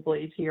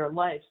probably to your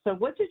life. So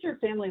what did your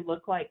family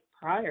look like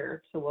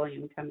prior to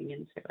William coming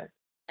into it?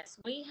 Yes,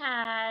 we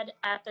had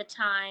at the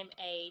time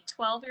a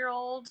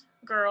 12-year-old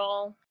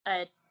girl,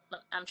 a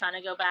I'm trying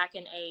to go back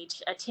in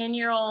age, a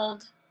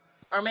 10-year-old,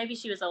 or maybe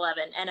she was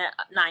 11, and a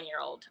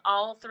 9-year-old,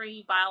 all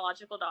three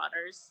biological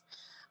daughters.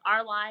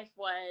 Our life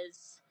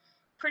was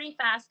pretty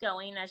fast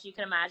going, as you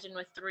can imagine,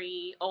 with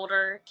three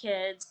older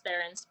kids.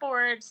 They're in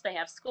sports, they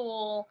have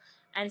school,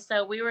 and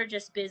so we were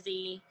just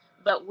busy,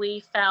 but we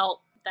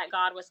felt that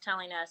God was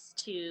telling us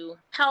to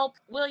help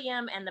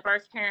William and the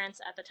birth parents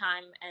at the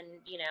time, and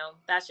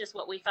that's just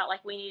what we felt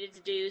like we needed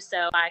to do.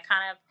 So I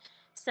kind of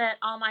set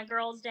all my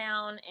girls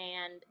down,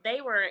 and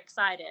they were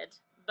excited,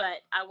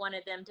 but I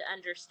wanted them to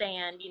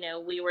understand,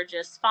 we were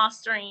just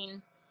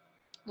fostering.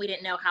 We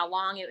didn't know how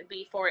long it would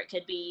be for. It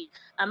could be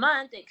a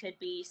month, it could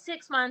be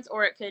 6 months,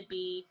 or it could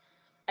be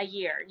a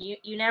year.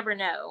 You never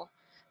know.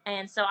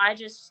 And so I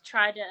just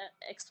tried to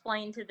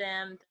explain to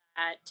them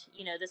that,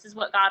 this is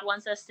what God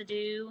wants us to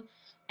do,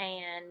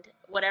 and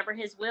whatever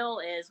his will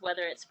is,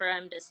 whether it's for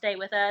him to stay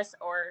with us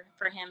or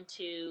for him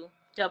to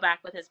go back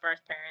with his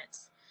birth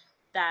parents,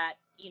 that,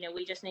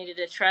 we just needed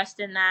to trust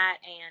in that.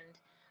 And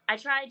I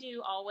try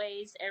to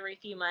always, every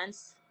few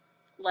months,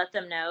 let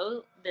them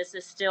know this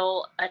is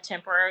still a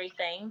temporary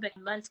thing. But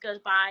months goes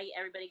by,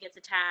 everybody gets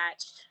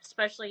attached,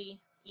 especially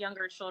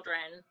younger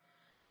children.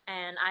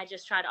 And I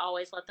just try to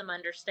always let them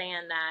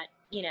understand that,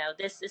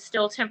 this is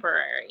still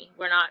temporary.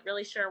 We're not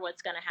really sure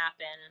what's going to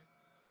happen.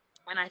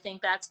 And I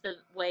think that's the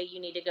way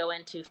you need to go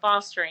into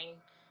fostering,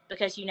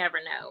 because you never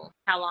know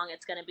how long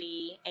it's going to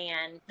be.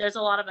 And there's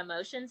a lot of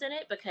emotions in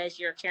it because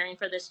you're caring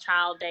for this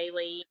child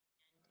daily.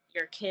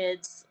 Your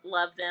kids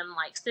love them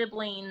like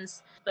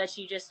siblings, but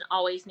you just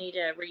always need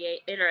to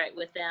reiterate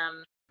with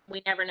them,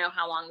 we never know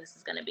how long this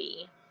is going to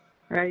be.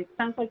 Right.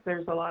 Sounds like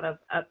there's a lot of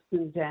ups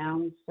and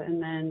downs.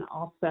 And then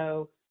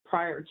also,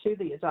 prior to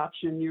the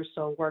adoption, you're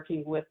still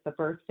working with the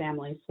birth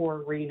family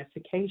for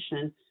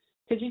reunification.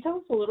 Could you tell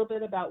us a little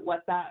bit about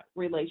what that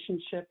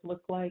relationship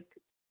looked like?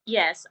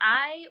 Yes,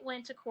 I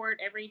went to court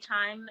every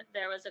time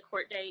there was a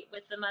court date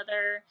with the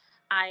mother.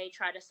 I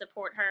try to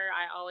support her.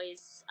 I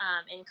always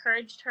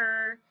encouraged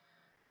her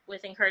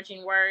with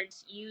encouraging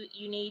words. You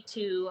need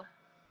to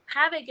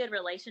have a good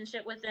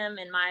relationship with them,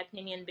 in my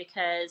opinion,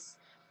 because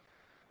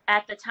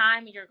at the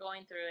time you're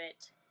going through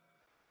it,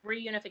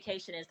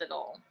 reunification is the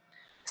goal.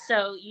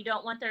 So you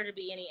don't want there to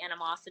be any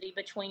animosity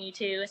between you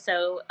two.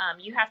 So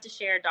you have to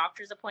share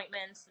doctor's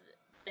appointments.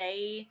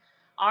 They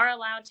are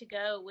allowed to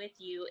go with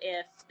you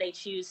if they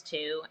choose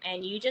to.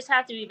 And you just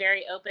have to be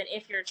very open.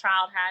 If your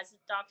child has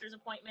doctor's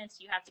appointments,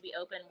 you have to be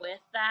open with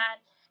that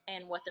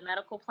and what the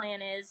medical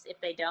plan is if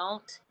they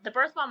don't. The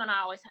birth mom and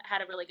I always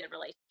had a really good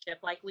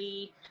relationship. Like,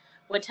 we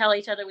would tell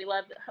each other we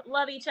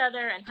love each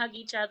other and hug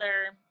each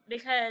other,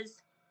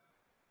 because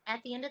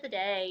at the end of the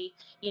day,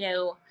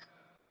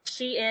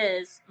 she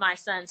is my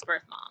son's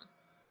birth mom.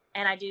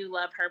 And I do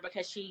love her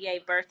because she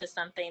gave birth to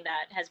something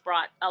that has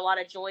brought a lot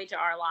of joy to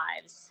our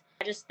lives.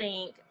 I just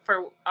think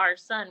for our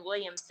son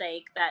William's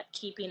sake that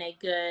keeping a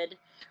good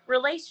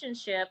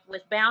relationship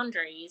with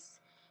boundaries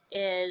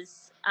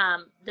is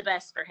the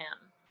best for him.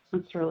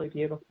 That's really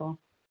beautiful.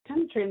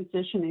 Kind of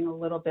transitioning a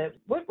little bit,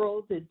 what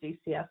role did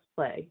DCS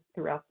play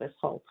throughout this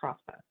whole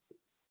process?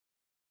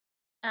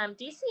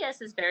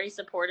 DCS is very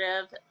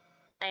supportive,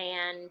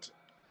 and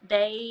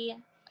they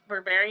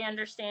were very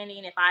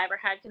understanding if I ever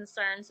had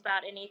concerns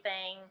about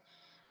anything,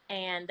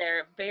 and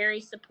they're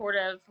very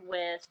supportive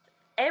with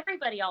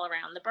everybody all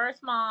around. The birth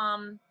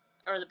mom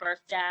or the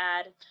birth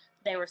dad,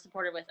 they were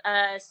supportive with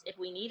us. If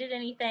we needed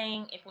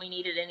anything, if we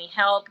needed any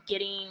help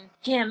getting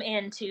him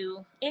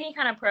into any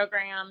kind of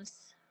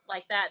programs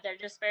like that, they're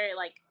just very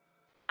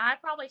I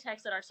probably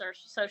texted our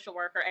social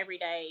worker every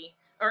day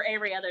or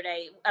every other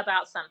day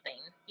about something,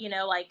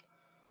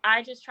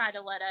 I just try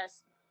to let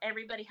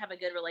everybody have a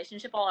good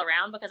relationship all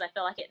around, because I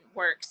feel like it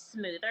works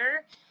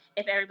smoother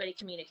if everybody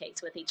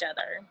communicates with each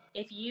other.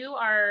 If you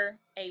are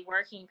a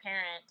working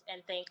parent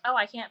and think, oh,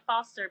 I can't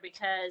foster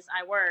because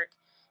I work,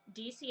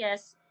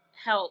 DCS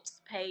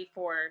helps pay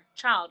for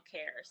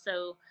childcare.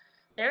 So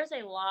there's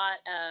a lot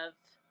of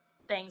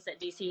things that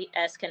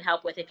DCS can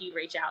help with if you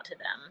reach out to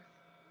them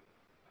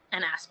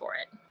and ask for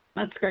it.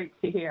 That's great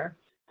to hear.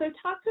 So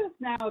talk to us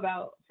now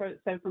about, from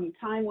the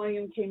time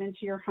William came into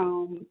your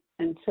home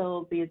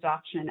until the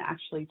adoption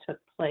actually took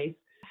place,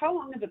 how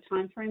long of a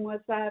time frame was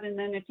that? And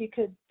then if you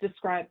could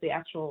describe the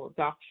actual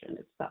adoption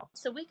itself.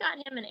 So we got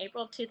him in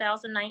April of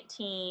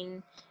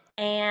 2019,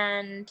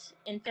 and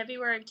in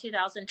February of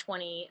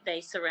 2020,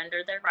 they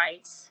surrendered their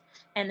rights.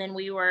 And then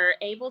we were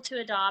able to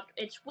adopt.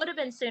 It would have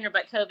been sooner,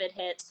 but COVID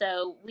hit.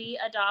 So we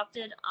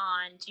adopted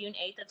on June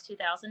 8th of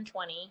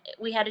 2020.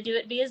 We had to do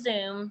it via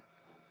Zoom,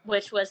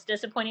 which was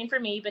disappointing for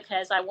me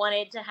because I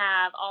wanted to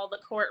have all the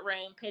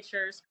courtroom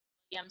pictures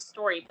from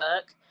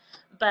storybook.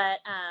 But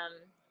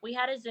we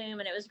had a Zoom,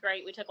 and it was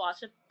great. We took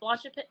lots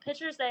of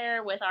pictures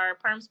there with our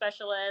PERM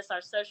specialist,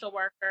 our social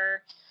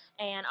worker,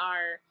 and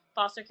our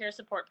foster care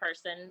support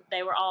person.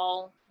 They were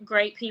all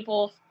great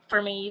people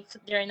for me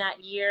during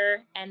that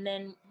year. And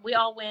then we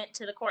all went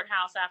to the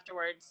courthouse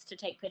afterwards to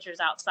take pictures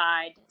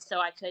outside so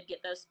I could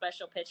get those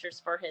special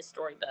pictures for his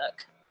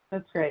storybook.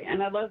 That's great.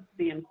 And I love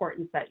the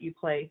importance that you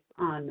place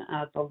on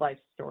the life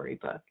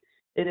storybook.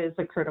 it is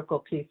a critical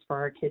piece for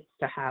our kids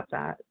to have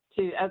that,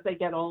 to, as they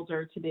get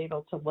older, to be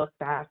able to look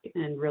back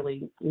and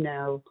really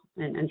know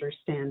and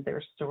understand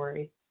their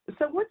story.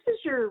 So what does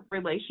your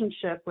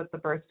relationship with the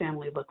birth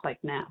family look like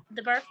now?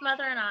 The birth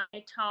mother and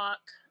I talk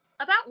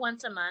about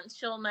once a month.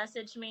 She'll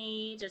message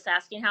me just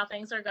asking how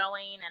things are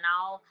going, and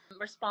I'll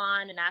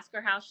respond and ask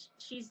her how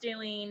she's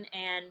doing.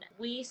 And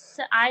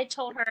I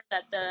told her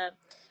that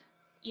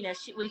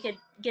we could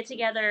get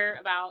together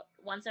about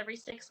once every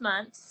 6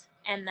 months,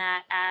 and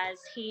that as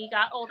he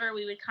got older,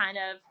 we would kind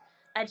of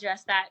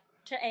adjust that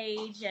to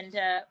age and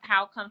to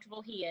how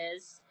comfortable he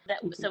is.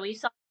 So we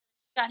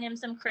got him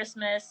some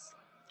Christmas.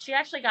 She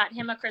actually got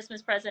him a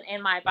Christmas present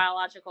and my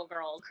biological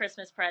girl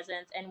Christmas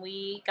presents, and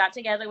we got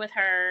together with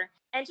her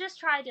and just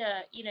tried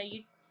to,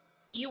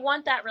 you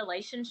want that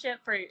relationship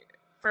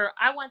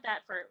I want that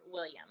for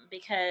William,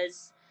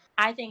 because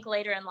I think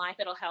later in life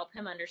it'll help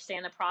him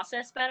understand the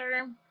process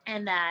better,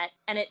 and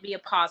it be a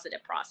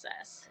positive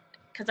process,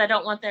 because I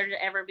don't want there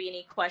to ever be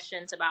any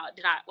questions about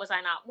was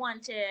I not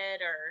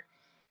wanted or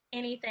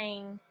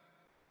anything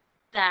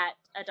that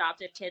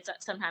adoptive kids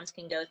sometimes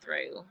can go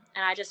through.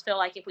 And I just feel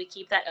like if we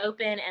keep that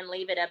open and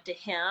leave it up to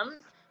him,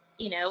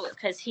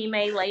 because he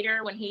may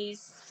later, when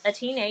he's a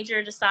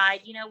teenager,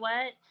 decide, you know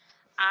what,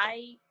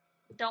 I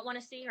don't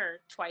want to see her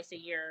twice a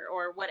year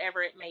or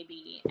whatever it may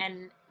be.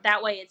 And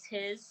that way it's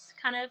his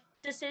kind of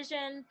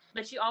decision,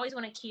 but you always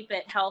want to keep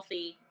it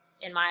healthy,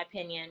 in my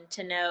opinion,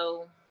 to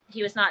know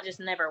he was not just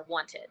never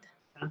wanted.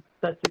 Yeah,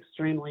 that's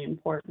extremely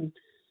important.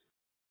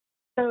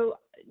 So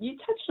you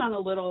touched on a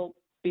little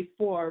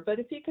before, but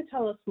if you could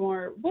tell us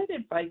more, what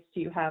advice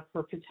do you have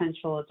for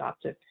potential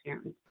adoptive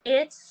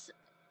parents?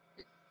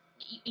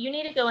 You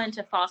need to go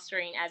into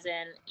fostering as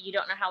in you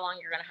don't know how long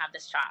you're going to have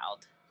this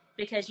child,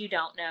 because you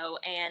don't know.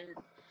 And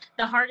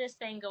the hardest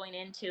thing going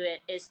into it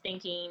is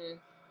thinking,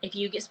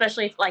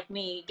 especially if, like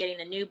me, getting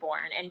a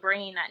newborn and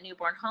bringing that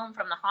newborn home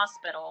from the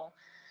hospital,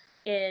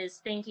 is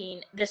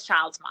thinking this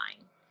child's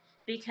mine,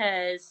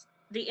 because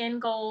the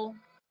end goal,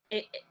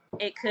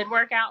 it could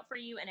work out for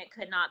you and it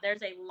could not.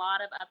 There's a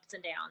lot of ups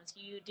and downs.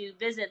 You do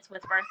visits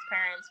with birth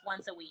parents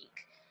once a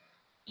week.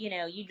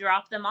 You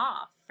drop them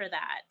off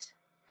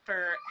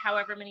for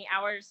however many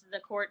hours the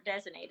court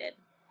designated.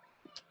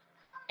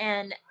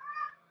 And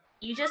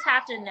you just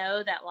have to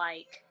know that,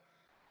 like,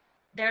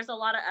 there's a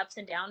lot of ups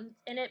and downs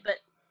in it, but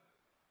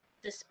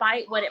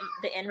despite what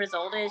the end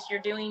result is,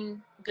 you're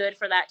doing good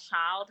for that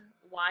child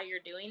while you're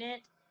doing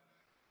it.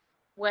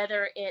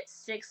 Whether it's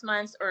 6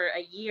 months or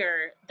a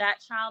year, that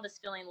child is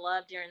feeling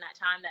loved during that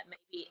time that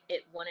maybe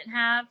it wouldn't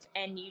have.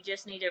 And you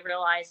just need to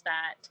realize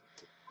that,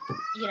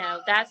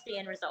 that's the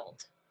end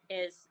result,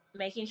 is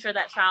making sure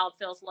that child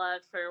feels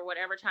loved for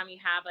whatever time you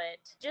have it,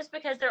 just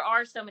because there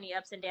are so many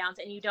ups and downs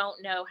and you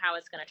don't know how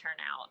it's going to turn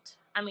out.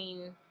 I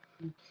mean,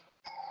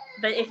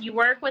 but if you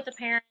work with the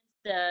parents,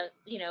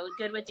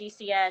 good with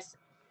DCS,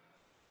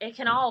 it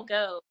can all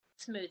go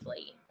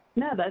smoothly.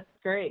 No, that's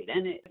great.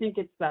 And I think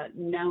it's that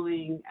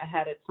knowing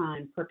ahead of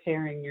time,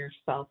 preparing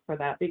yourself for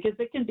that, because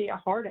it can be a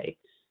heartache.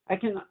 I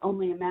can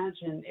only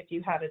imagine if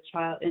you had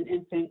an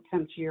infant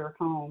come to your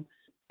home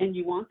and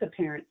you want the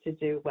parent to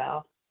do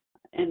well,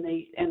 and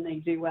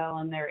they do well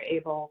and they're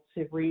able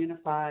to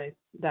reunify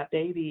that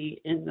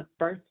baby in the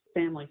birth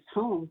family's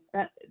home,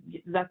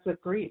 that's a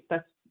grief,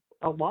 that's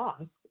a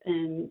loss,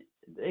 and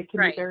it can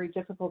be very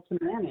difficult to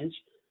manage.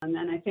 And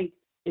then I think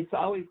it's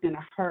always going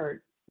to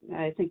hurt.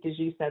 I think, as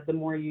you said, the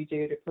more you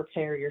do to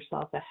prepare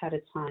yourself ahead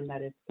of time,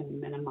 that it's going to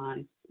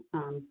minimize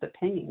the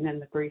pain and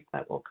the grief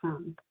that will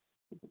come.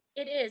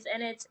 It is,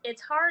 and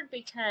it's hard,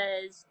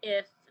 because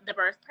if the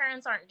birth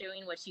parents aren't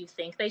doing what you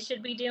think they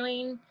should be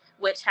doing,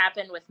 which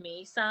happened with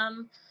me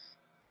some,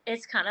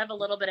 it's kind of a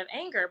little bit of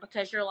anger,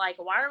 because you're like,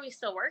 why are we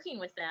still working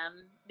with them?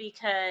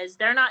 Because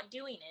they're not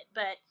doing it.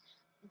 But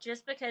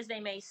just because they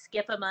may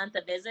skip a month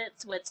of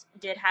visits, which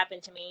did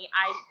happen to me,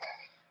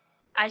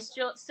 I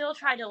still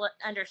try to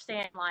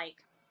understand, like,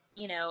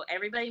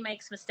 everybody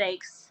makes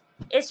mistakes.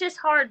 It's just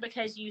hard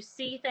because you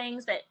see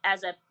things that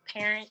as a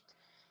parent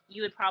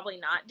you would probably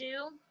not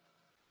do,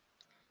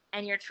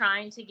 and you're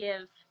trying to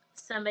give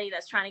somebody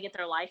that's trying to get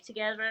their life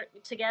together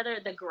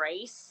the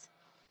grace.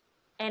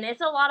 And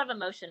it's a lot of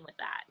emotion with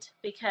that,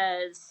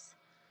 because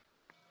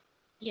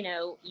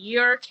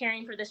you're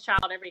caring for this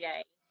child every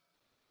day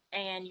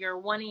and you're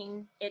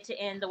wanting it to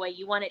end the way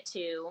you want it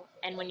to.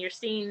 And when you're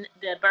seeing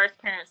the birth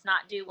parents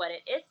not do what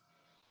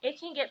it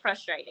can get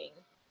frustrating.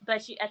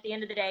 But at the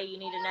end of the day, you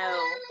need to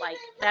know, like,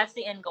 that's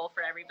the end goal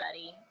for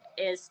everybody,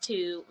 is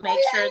to make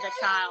sure the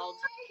child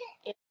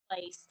is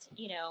placed,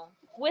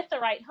 with the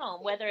right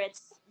home, whether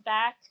it's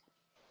back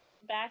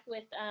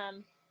with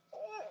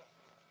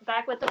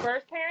the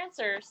birth parents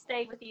or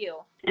stay with you.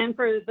 And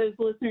for those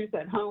listeners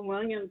at home,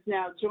 William's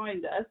now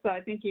joined us, so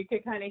I think you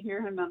could kind of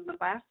hear him in the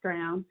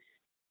background.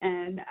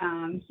 And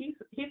he's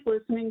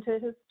listening to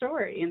his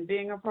story and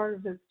being a part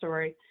of his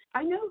story.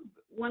 I know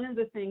one of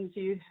the things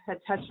you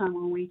had touched on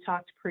when we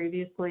talked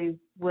previously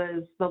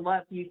was the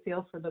love you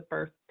feel for the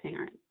birth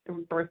parent or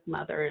birth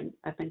mother, and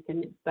I think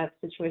in that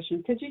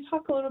situation. Could you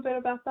talk a little bit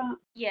about that?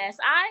 Yes,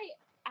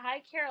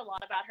 I care a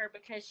lot about her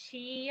because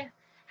she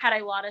had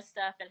a lot of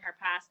stuff in her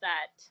past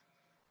that,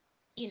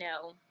 you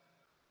know,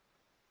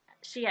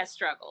 she has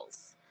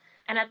struggles.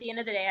 And at the end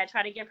of the day, I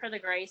try to give her the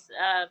grace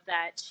of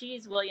that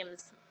she's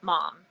William's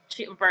mom,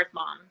 birth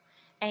mom.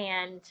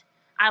 And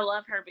I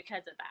love her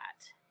because of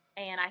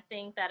that. And I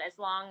think that as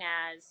long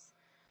as,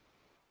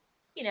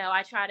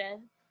 I try to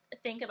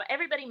think about,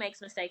 everybody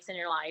makes mistakes in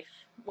your life,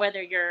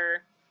 whether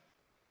you're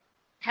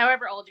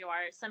however old you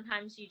are.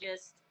 Sometimes you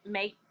just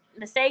make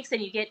mistakes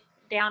and you get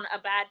down a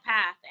bad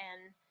path.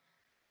 And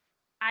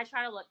I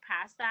try to look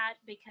past that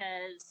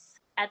because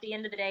at the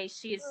end of the day,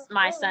 she's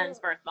my son's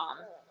birth mom.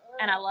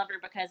 And I love her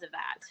because of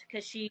that,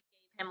 because she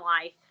gave him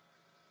life.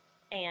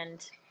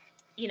 And,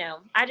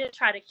 I just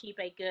try to keep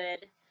a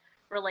good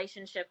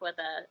relationship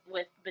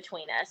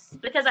between us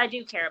because I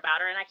do care about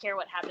her and I care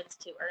what happens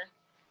to her.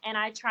 And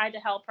I try to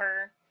help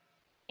her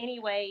any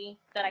way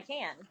that I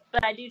can.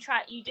 But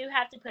you do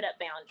have to put up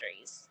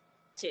boundaries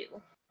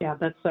too. Yeah,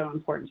 that's so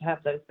important to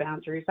have those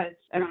boundaries.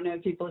 I don't know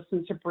if you've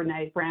listened to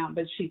Brene Brown,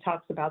 but she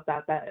talks about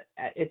that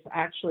it's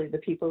actually the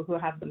people who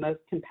have the most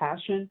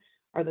compassion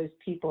are those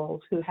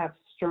people who have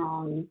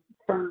strong,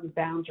 firm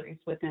boundaries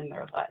within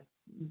their life.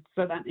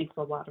 So that makes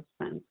a lot of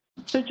sense.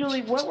 So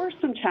Julie, what were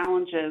some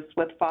challenges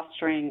with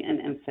fostering an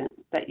infant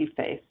that you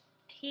faced?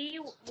 He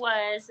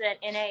was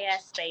an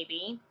NAS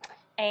baby,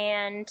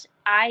 and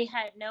I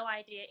had no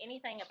idea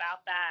anything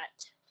about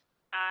that.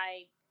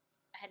 I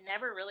had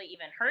never really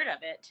even heard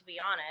of it, to be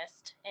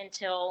honest,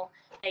 until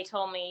they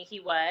told me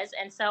he was.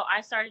 And so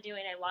I started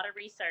doing a lot of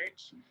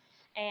research.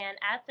 And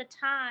at the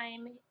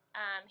time,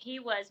 he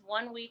was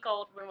 1 week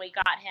old when we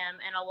got him.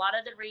 And a lot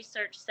of the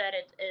research said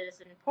it is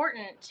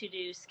important to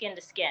do skin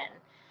to skin.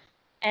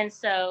 And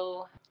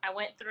so I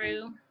went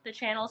through the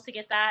channels to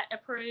get that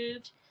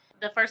approved.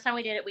 The first time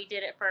we did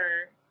it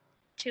for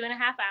 2.5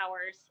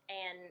 hours.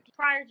 And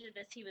prior to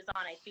this, he was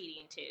on a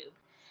feeding tube.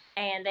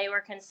 And they were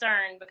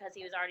concerned because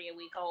he was already a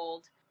week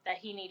old that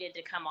he needed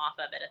to come off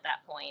of it at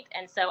that point.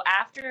 And so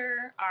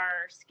after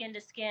our skin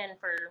to skin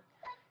for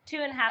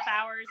 2.5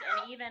 hours,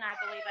 and even I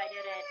believe I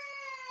did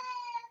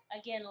it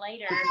again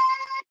later,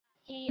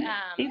 he's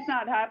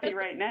not happy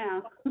right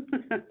now.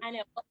 I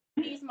know.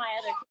 He's my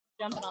other kid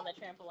jumping on the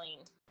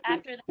trampoline.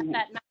 After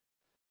that night,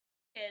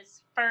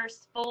 his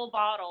first full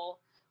bottle,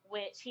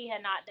 which he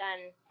had not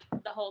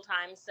done the whole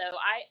time. So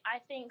I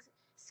think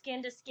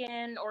skin to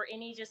skin or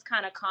any just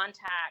kind of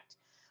contact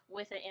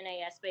with an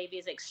NAS baby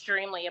is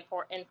extremely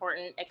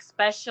important,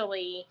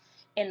 especially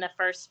in the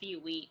first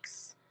few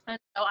weeks. And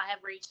so I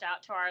have reached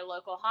out to our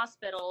local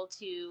hospital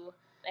to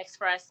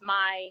express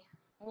my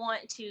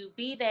want to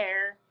be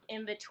there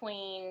in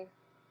between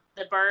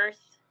the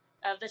birth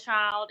of the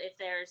child, if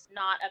there's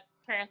not a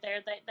parent there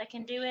that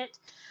can do it,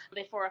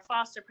 before a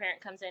foster parent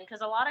comes in,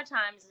 because a lot of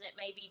times it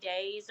may be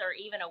days or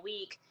even a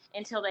week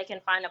until they can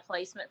find a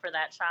placement for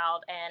that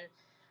child. And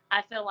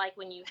I feel like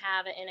when you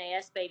have an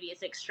NAS baby,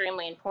 it's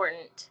extremely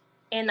important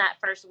in that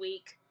first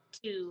week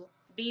to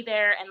be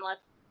there and let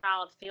the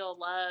child feel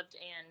loved.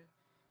 And,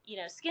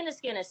 skin to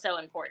skin is so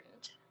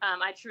important.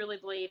 I truly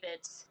believe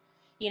it's,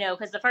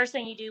 because the first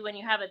thing you do when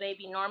you have a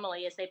baby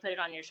normally is they put it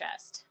on your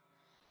chest.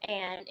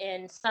 And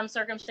in some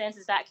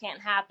circumstances that can't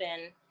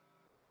happen,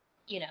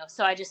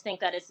 so I just think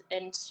that it's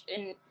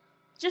in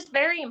just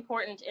very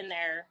important in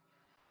their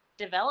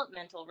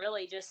developmental,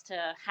 really, just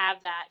to have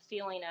that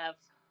feeling of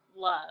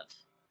love.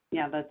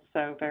 Yeah, that's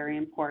so very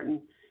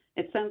important.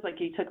 It sounds like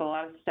you took a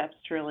lot of steps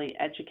to really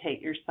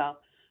educate yourself.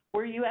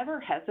 Were you ever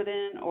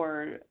hesitant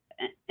or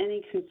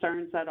any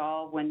concerns at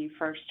all when you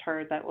first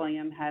heard that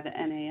William had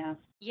NAS?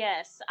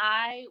 Yes,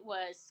 I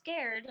was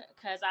scared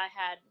because I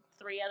had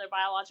 3 other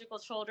biological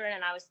children,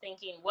 and I was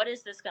thinking, what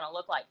is this going to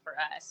look like for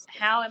us?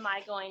 How am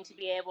I going to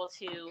be able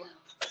to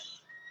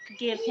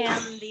give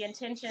him the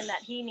attention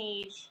that he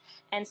needs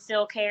and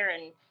still care?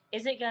 And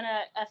is it going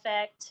to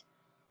affect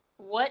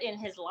what in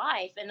his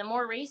life? And the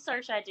more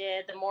research I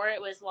did, the more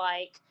it was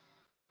like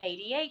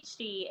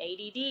ADHD,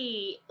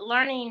 ADD,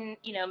 learning,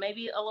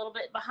 maybe a little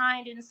bit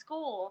behind in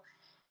school.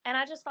 And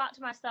I just thought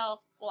to myself,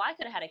 well, I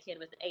could have had a kid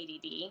with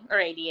ADD or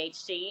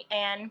ADHD.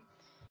 And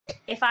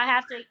if I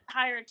have to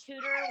hire a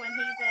tutor when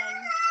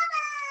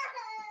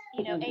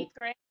he's in, 8th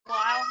grade, well,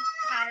 I'll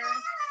hire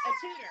a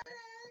tutor.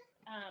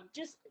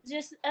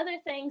 Just other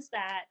things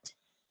that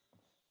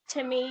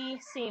to me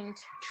seemed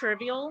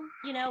trivial,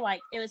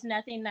 like it was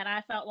nothing that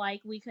I felt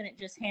like we couldn't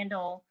just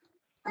handle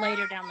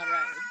later down the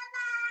road.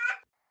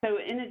 So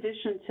in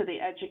addition to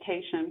the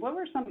education, what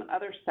were some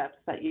other steps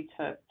that you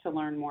took to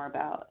learn more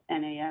about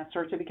NAS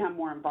or to become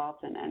more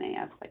involved in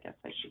NAS, I guess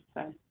I should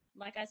say?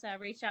 Like I said, I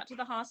reached out to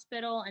the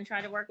hospital and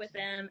tried to work with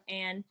them.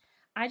 And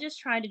I just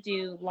tried to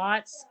do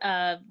lots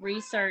of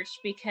research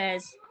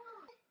because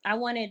I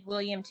wanted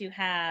William to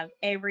have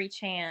every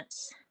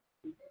chance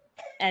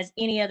as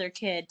any other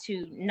kid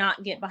to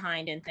not get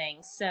behind in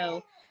things.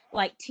 So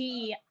like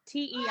TEIS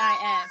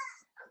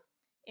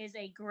is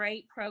a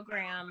great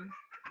program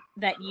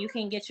that you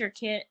can get your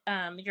kid,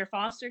 your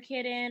foster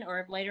kid in,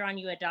 or if later on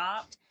you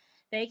adopt,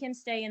 they can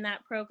stay in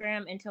that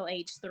program until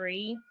age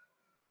 3.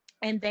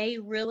 and they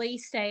really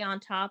stay on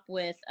top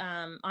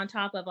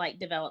of like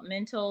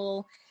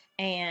developmental,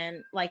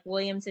 and like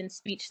William's in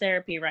speech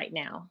therapy right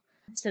now.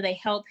 So they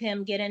help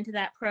him get into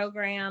that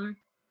program.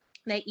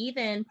 They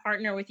even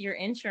partner with your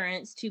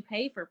insurance to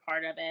pay for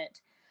part of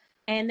it.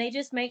 And they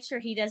just make sure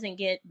he doesn't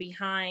get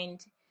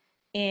behind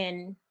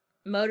in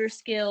motor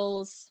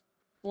skills,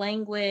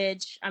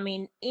 language, I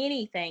mean,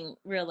 anything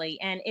really.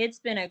 And it's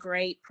been a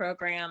great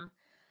program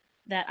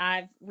that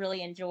I've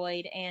really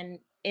enjoyed, and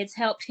it's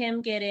helped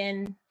him get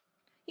in,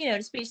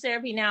 to speech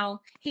therapy. Now,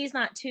 he's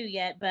not 2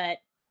 yet, but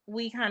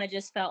we kind of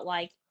just felt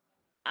like,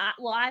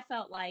 I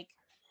felt like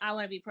I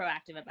want to be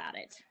proactive about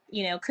it.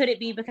 Could it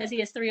be because he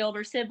has 3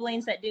 older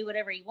siblings that do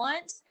whatever he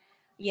wants?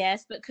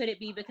 Yes. But could it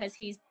be because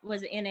he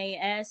was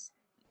NAS?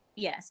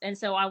 Yes. And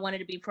so I wanted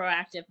to be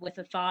proactive with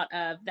the thought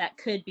of that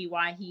could be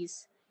why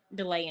he's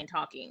delaying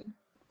talking.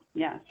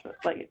 Yes,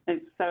 like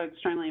it's so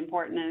extremely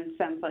important. And it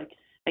sounds like,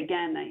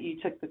 again, that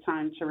you took the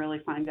time to really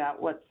find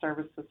out what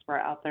services were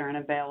out there and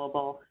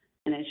available.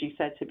 And as you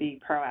said, to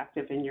be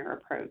proactive in your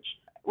approach.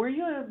 Were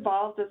you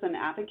involved as an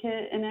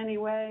advocate in any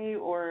way,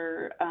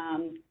 or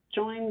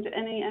joined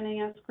any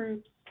NAS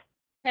groups?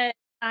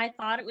 I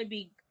thought it would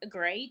be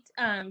great,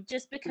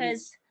 just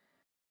because,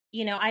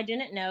 I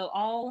didn't know.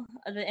 All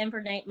of the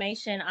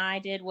information I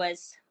did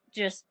was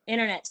just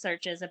internet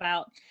searches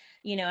about,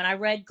 and I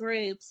read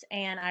groups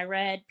and I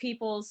read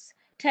people's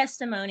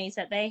testimonies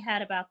that they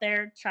had about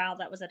their child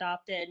that was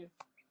adopted.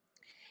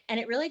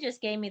 And it really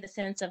just gave me the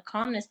sense of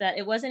calmness that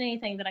it wasn't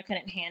anything that I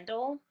couldn't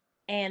handle,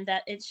 and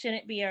that it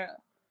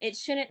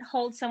shouldn't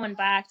hold someone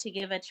back to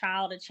give a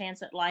child a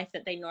chance at life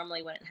that they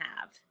normally wouldn't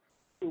have.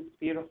 That's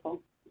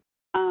beautiful.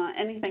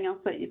 Anything else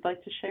that you'd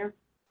like to share?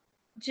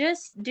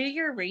 Just do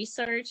your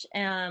research.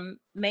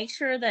 Make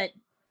sure that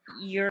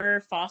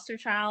your foster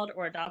child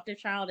or adoptive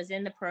child is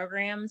in the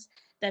programs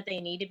that they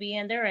need to be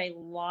in. There are a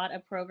lot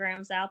of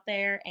programs out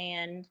there,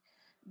 and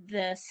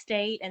the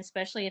state, and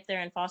especially if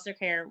they're in foster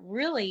care,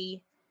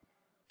 really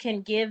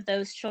can give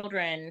those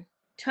children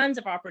tons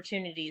of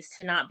opportunities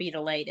to not be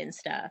delayed and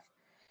stuff.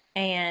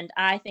 And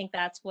I think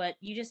that's what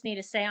you just need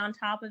to stay on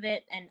top of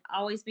it and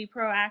always be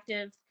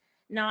proactive,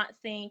 not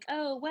think,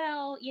 oh,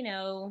 well,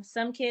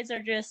 some kids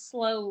are just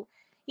slow,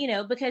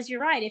 because you're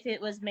right. If it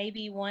was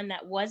maybe one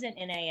that wasn't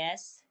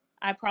NAS,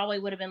 I probably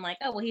would have been like,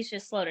 oh, well, he's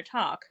just slow to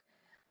talk.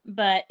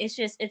 But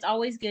it's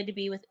always good to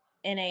be with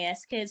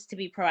NAS kids, to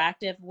be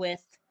proactive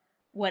with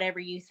whatever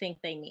you think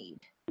they need.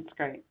 That's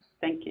great.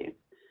 Thank you.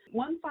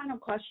 One final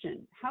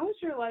question. How has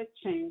your life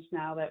changed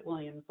now that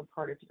William's a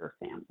part of your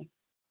family?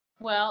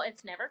 Well,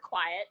 it's never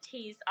quiet.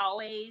 He's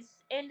always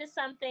into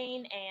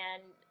something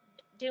and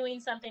doing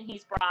something.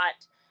 He's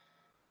brought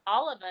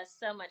all of us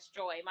so much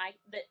joy.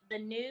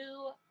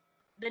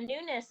 The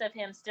newness of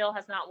him still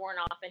has not worn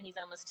off, and he's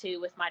almost 2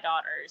 with my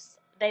daughters.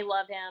 They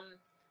love him.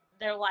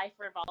 Their life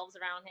revolves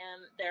around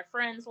him. Their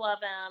friends love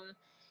him.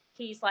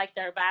 He's like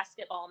their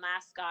basketball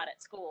mascot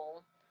at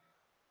school.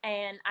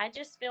 And I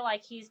just feel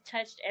like he's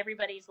touched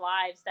everybody's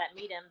lives that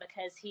meet him,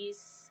 because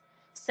he's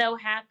so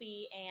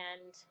happy,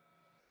 and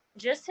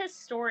just his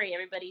story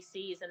everybody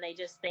sees and they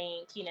just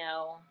think,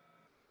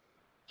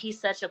 he's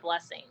such a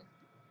blessing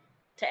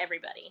to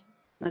everybody.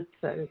 That's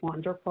so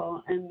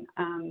wonderful. And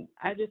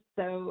I just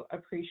so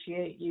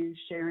appreciate you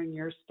sharing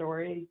your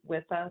story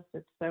with us.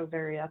 It's so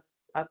very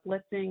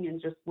uplifting,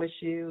 and just wish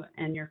you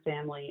and your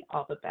family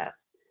all the best.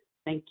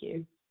 Thank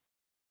you.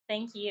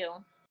 Thank you.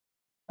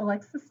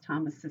 Alexis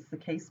Thomas is the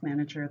case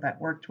manager that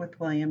worked with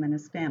William and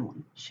his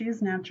family. She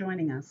is now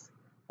joining us.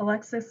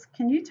 Alexis,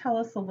 can you tell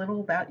us a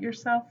little about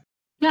yourself?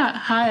 Yeah.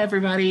 Hi,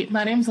 everybody.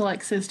 My name is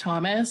Alexis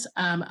Thomas.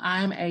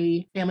 I'm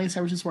a family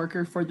services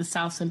worker for the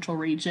South Central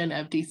region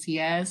of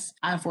DCS.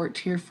 I've worked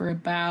here for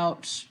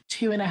about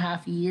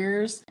 2.5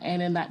 years.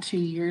 And in that 2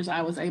 years,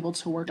 I was able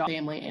to work with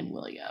family and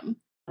William.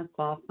 That's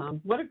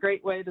awesome. What a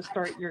great way to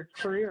start your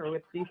career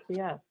with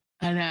DCS.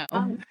 I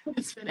know.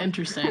 It's been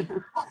interesting.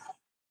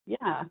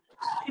 Yeah.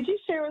 Could you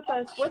share with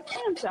us what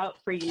stands out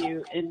for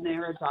you in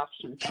their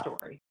adoption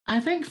story? I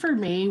think for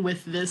me,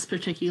 with this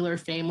particular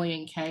family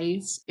and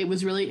case, it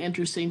was really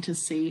interesting to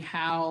see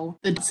how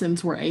the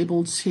Dudsons were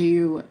able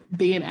to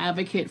be an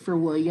advocate for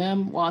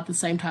William while at the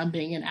same time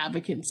being an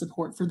advocate and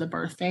support for the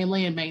birth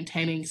family and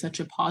maintaining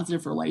such a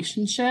positive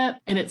relationship.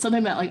 And it's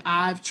something that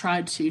I've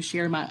tried to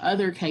share in my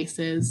other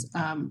cases.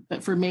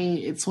 But for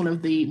me, it's one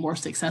of the more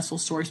successful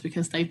stories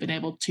because they've been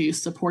able to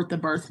support the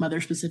birth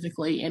mother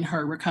specifically in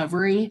her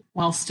recovery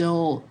while still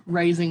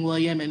raising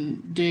William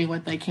and doing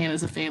what they can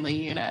as a family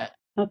unit.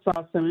 That's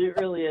awesome. It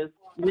really is.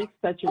 It makes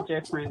such a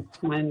difference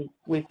when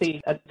we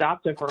see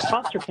adoptive or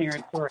foster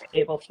parents who are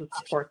able to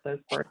support those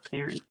birth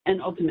parents.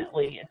 And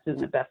ultimately, it's in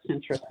the best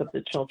interest of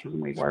the children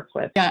we work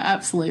with. Yeah,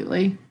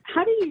 absolutely.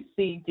 How do you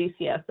see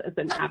DCS as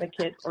an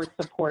advocate or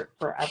support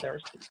for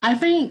others? I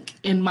think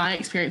in my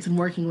experience in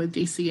working with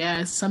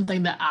DCS,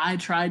 something that I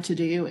tried to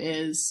do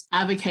is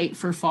advocate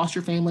for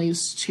foster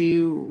families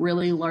to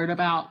really learn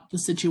about the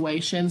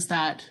situations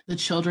that the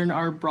children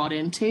are brought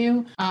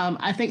into.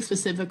 I think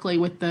specifically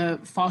with the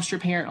foster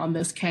parent on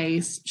this case,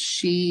 case,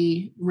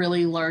 she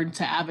really learned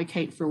to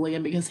advocate for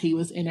William because he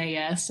was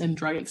NAS and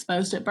drug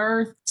exposed at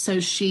birth. So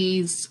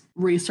she's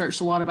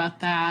researched a lot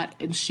about that,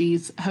 and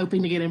she's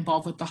hoping to get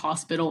involved with the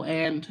hospital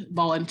and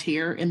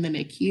volunteer in the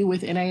NICU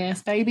with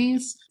NAS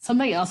babies.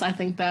 Something else I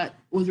think that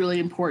was really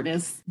important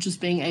is just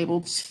being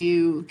able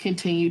to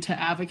continue to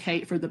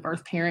advocate for the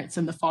birth parents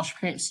and the foster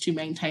parents to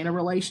maintain a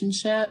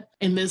relationship.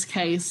 In this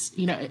case,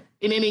 in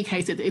any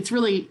case, it's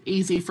really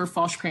easy for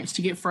foster parents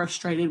to get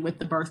frustrated with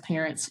the birth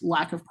parents'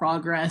 lack of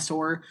progress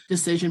or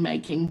decision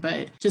making,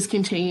 but just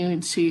continuing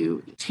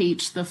to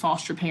teach the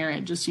foster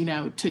parent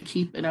to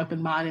keep an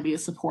open mind and be a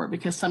support,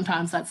 because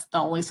sometimes that's the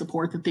only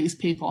support that these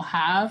people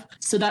have.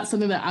 So that's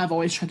something that I've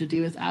always tried to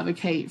do, is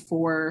advocate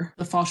for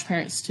the foster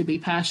parents to be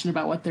passionate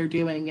about what they're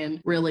doing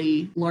and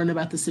really learn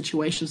about the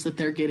situations that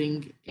they're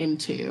getting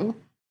into.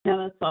 Yeah,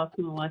 that's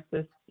awesome,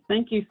 Alexis.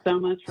 Thank you so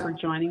much for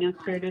joining us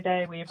here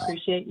today. We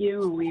appreciate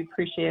you, and we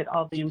appreciate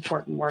all the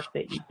important work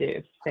that you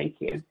do. Thank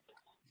you.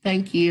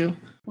 Thank you.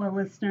 Well,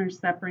 listeners,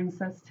 that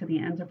brings us to the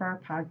end of our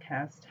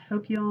podcast.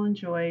 Hope you all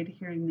enjoyed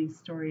hearing these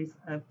stories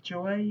of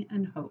joy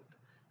and hope.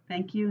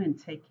 Thank you, and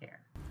take care.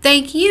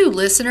 Thank you,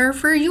 listener,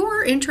 for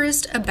your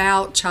interest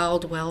about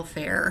child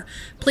welfare.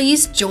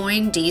 Please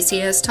join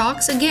DCS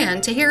Talks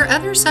again to hear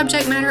other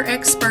subject matter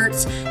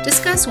experts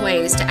discuss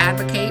ways to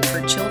advocate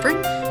for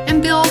children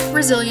and build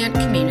resilient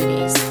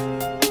communities.